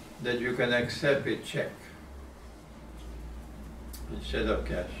that you can accept a check instead of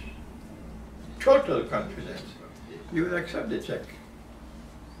cash, total confidence, you will accept the check.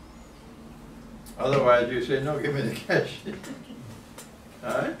 Otherwise you say, no, give me the cash.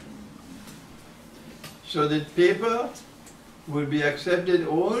 Alright? So the paper will be accepted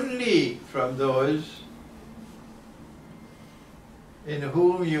only from those in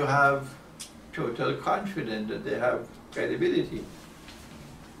whom you have total confidence that they have credibility.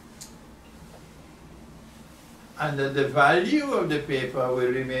 And that the value of the paper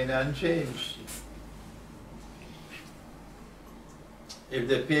will remain unchanged. If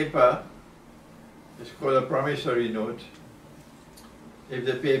the paper is called a promissory note, if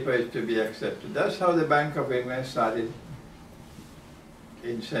the paper is to be accepted. That's how the Bank of England started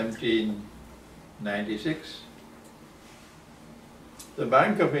in 1796. The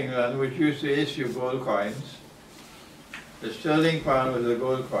Bank of England, which used to issue gold coins, the sterling pound was a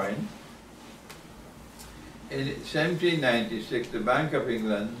gold coin. In 1796, the Bank of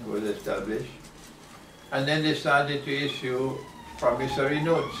England was established, and then they started to issue promissory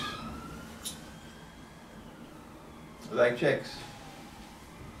notes, like checks.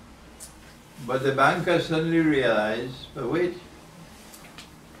 But the bankers suddenly realized, but wait,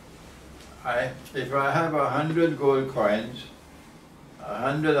 if I have 100 gold coins,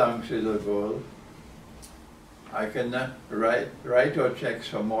 100 ounces of gold, I can write out checks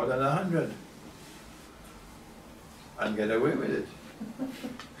for more than 100 and get away with it.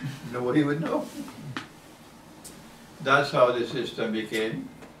 Nobody would know. That's how the system became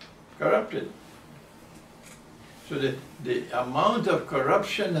corrupted. So the amount of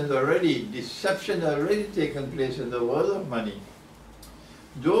corruption has already, deception has already taken place in the world of money.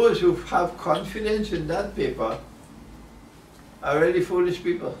 Those who have confidence in that paper are really foolish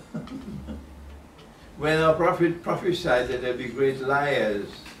people. When our Prophet prophesied that there will be great liars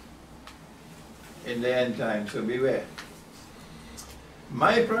in the end time, so beware.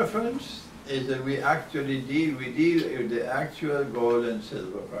 My preference is that we actually deal with the actual gold and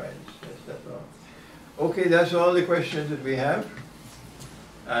silver coins. That's all. Okay, that's all the questions that we have.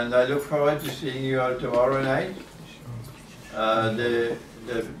 And I look forward to seeing you all tomorrow night. The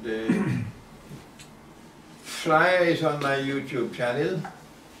flyer is on my YouTube channel.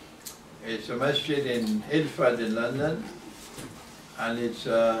 It's a masjid in Ilford in London, and it's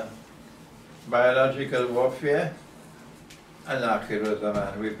biological warfare and Akhir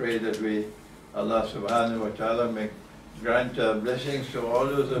Zaman. We pray that Allah subhanahu wa ta'ala may grant blessings to all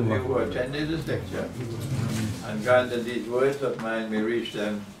those of you who attended this lecture, and grant that these words of mine may reach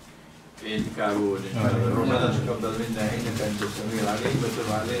them in Kabul. ربنا تقبل منا إنك أنت السميع العليم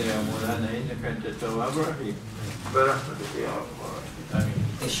وتب علينا يا مولانا إنك أنت التواب الرحيم برحمتك يا رب العالمين.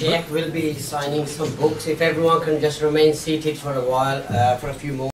 The Sheikh will be signing some books. If everyone can just remain seated for a while, for a few more.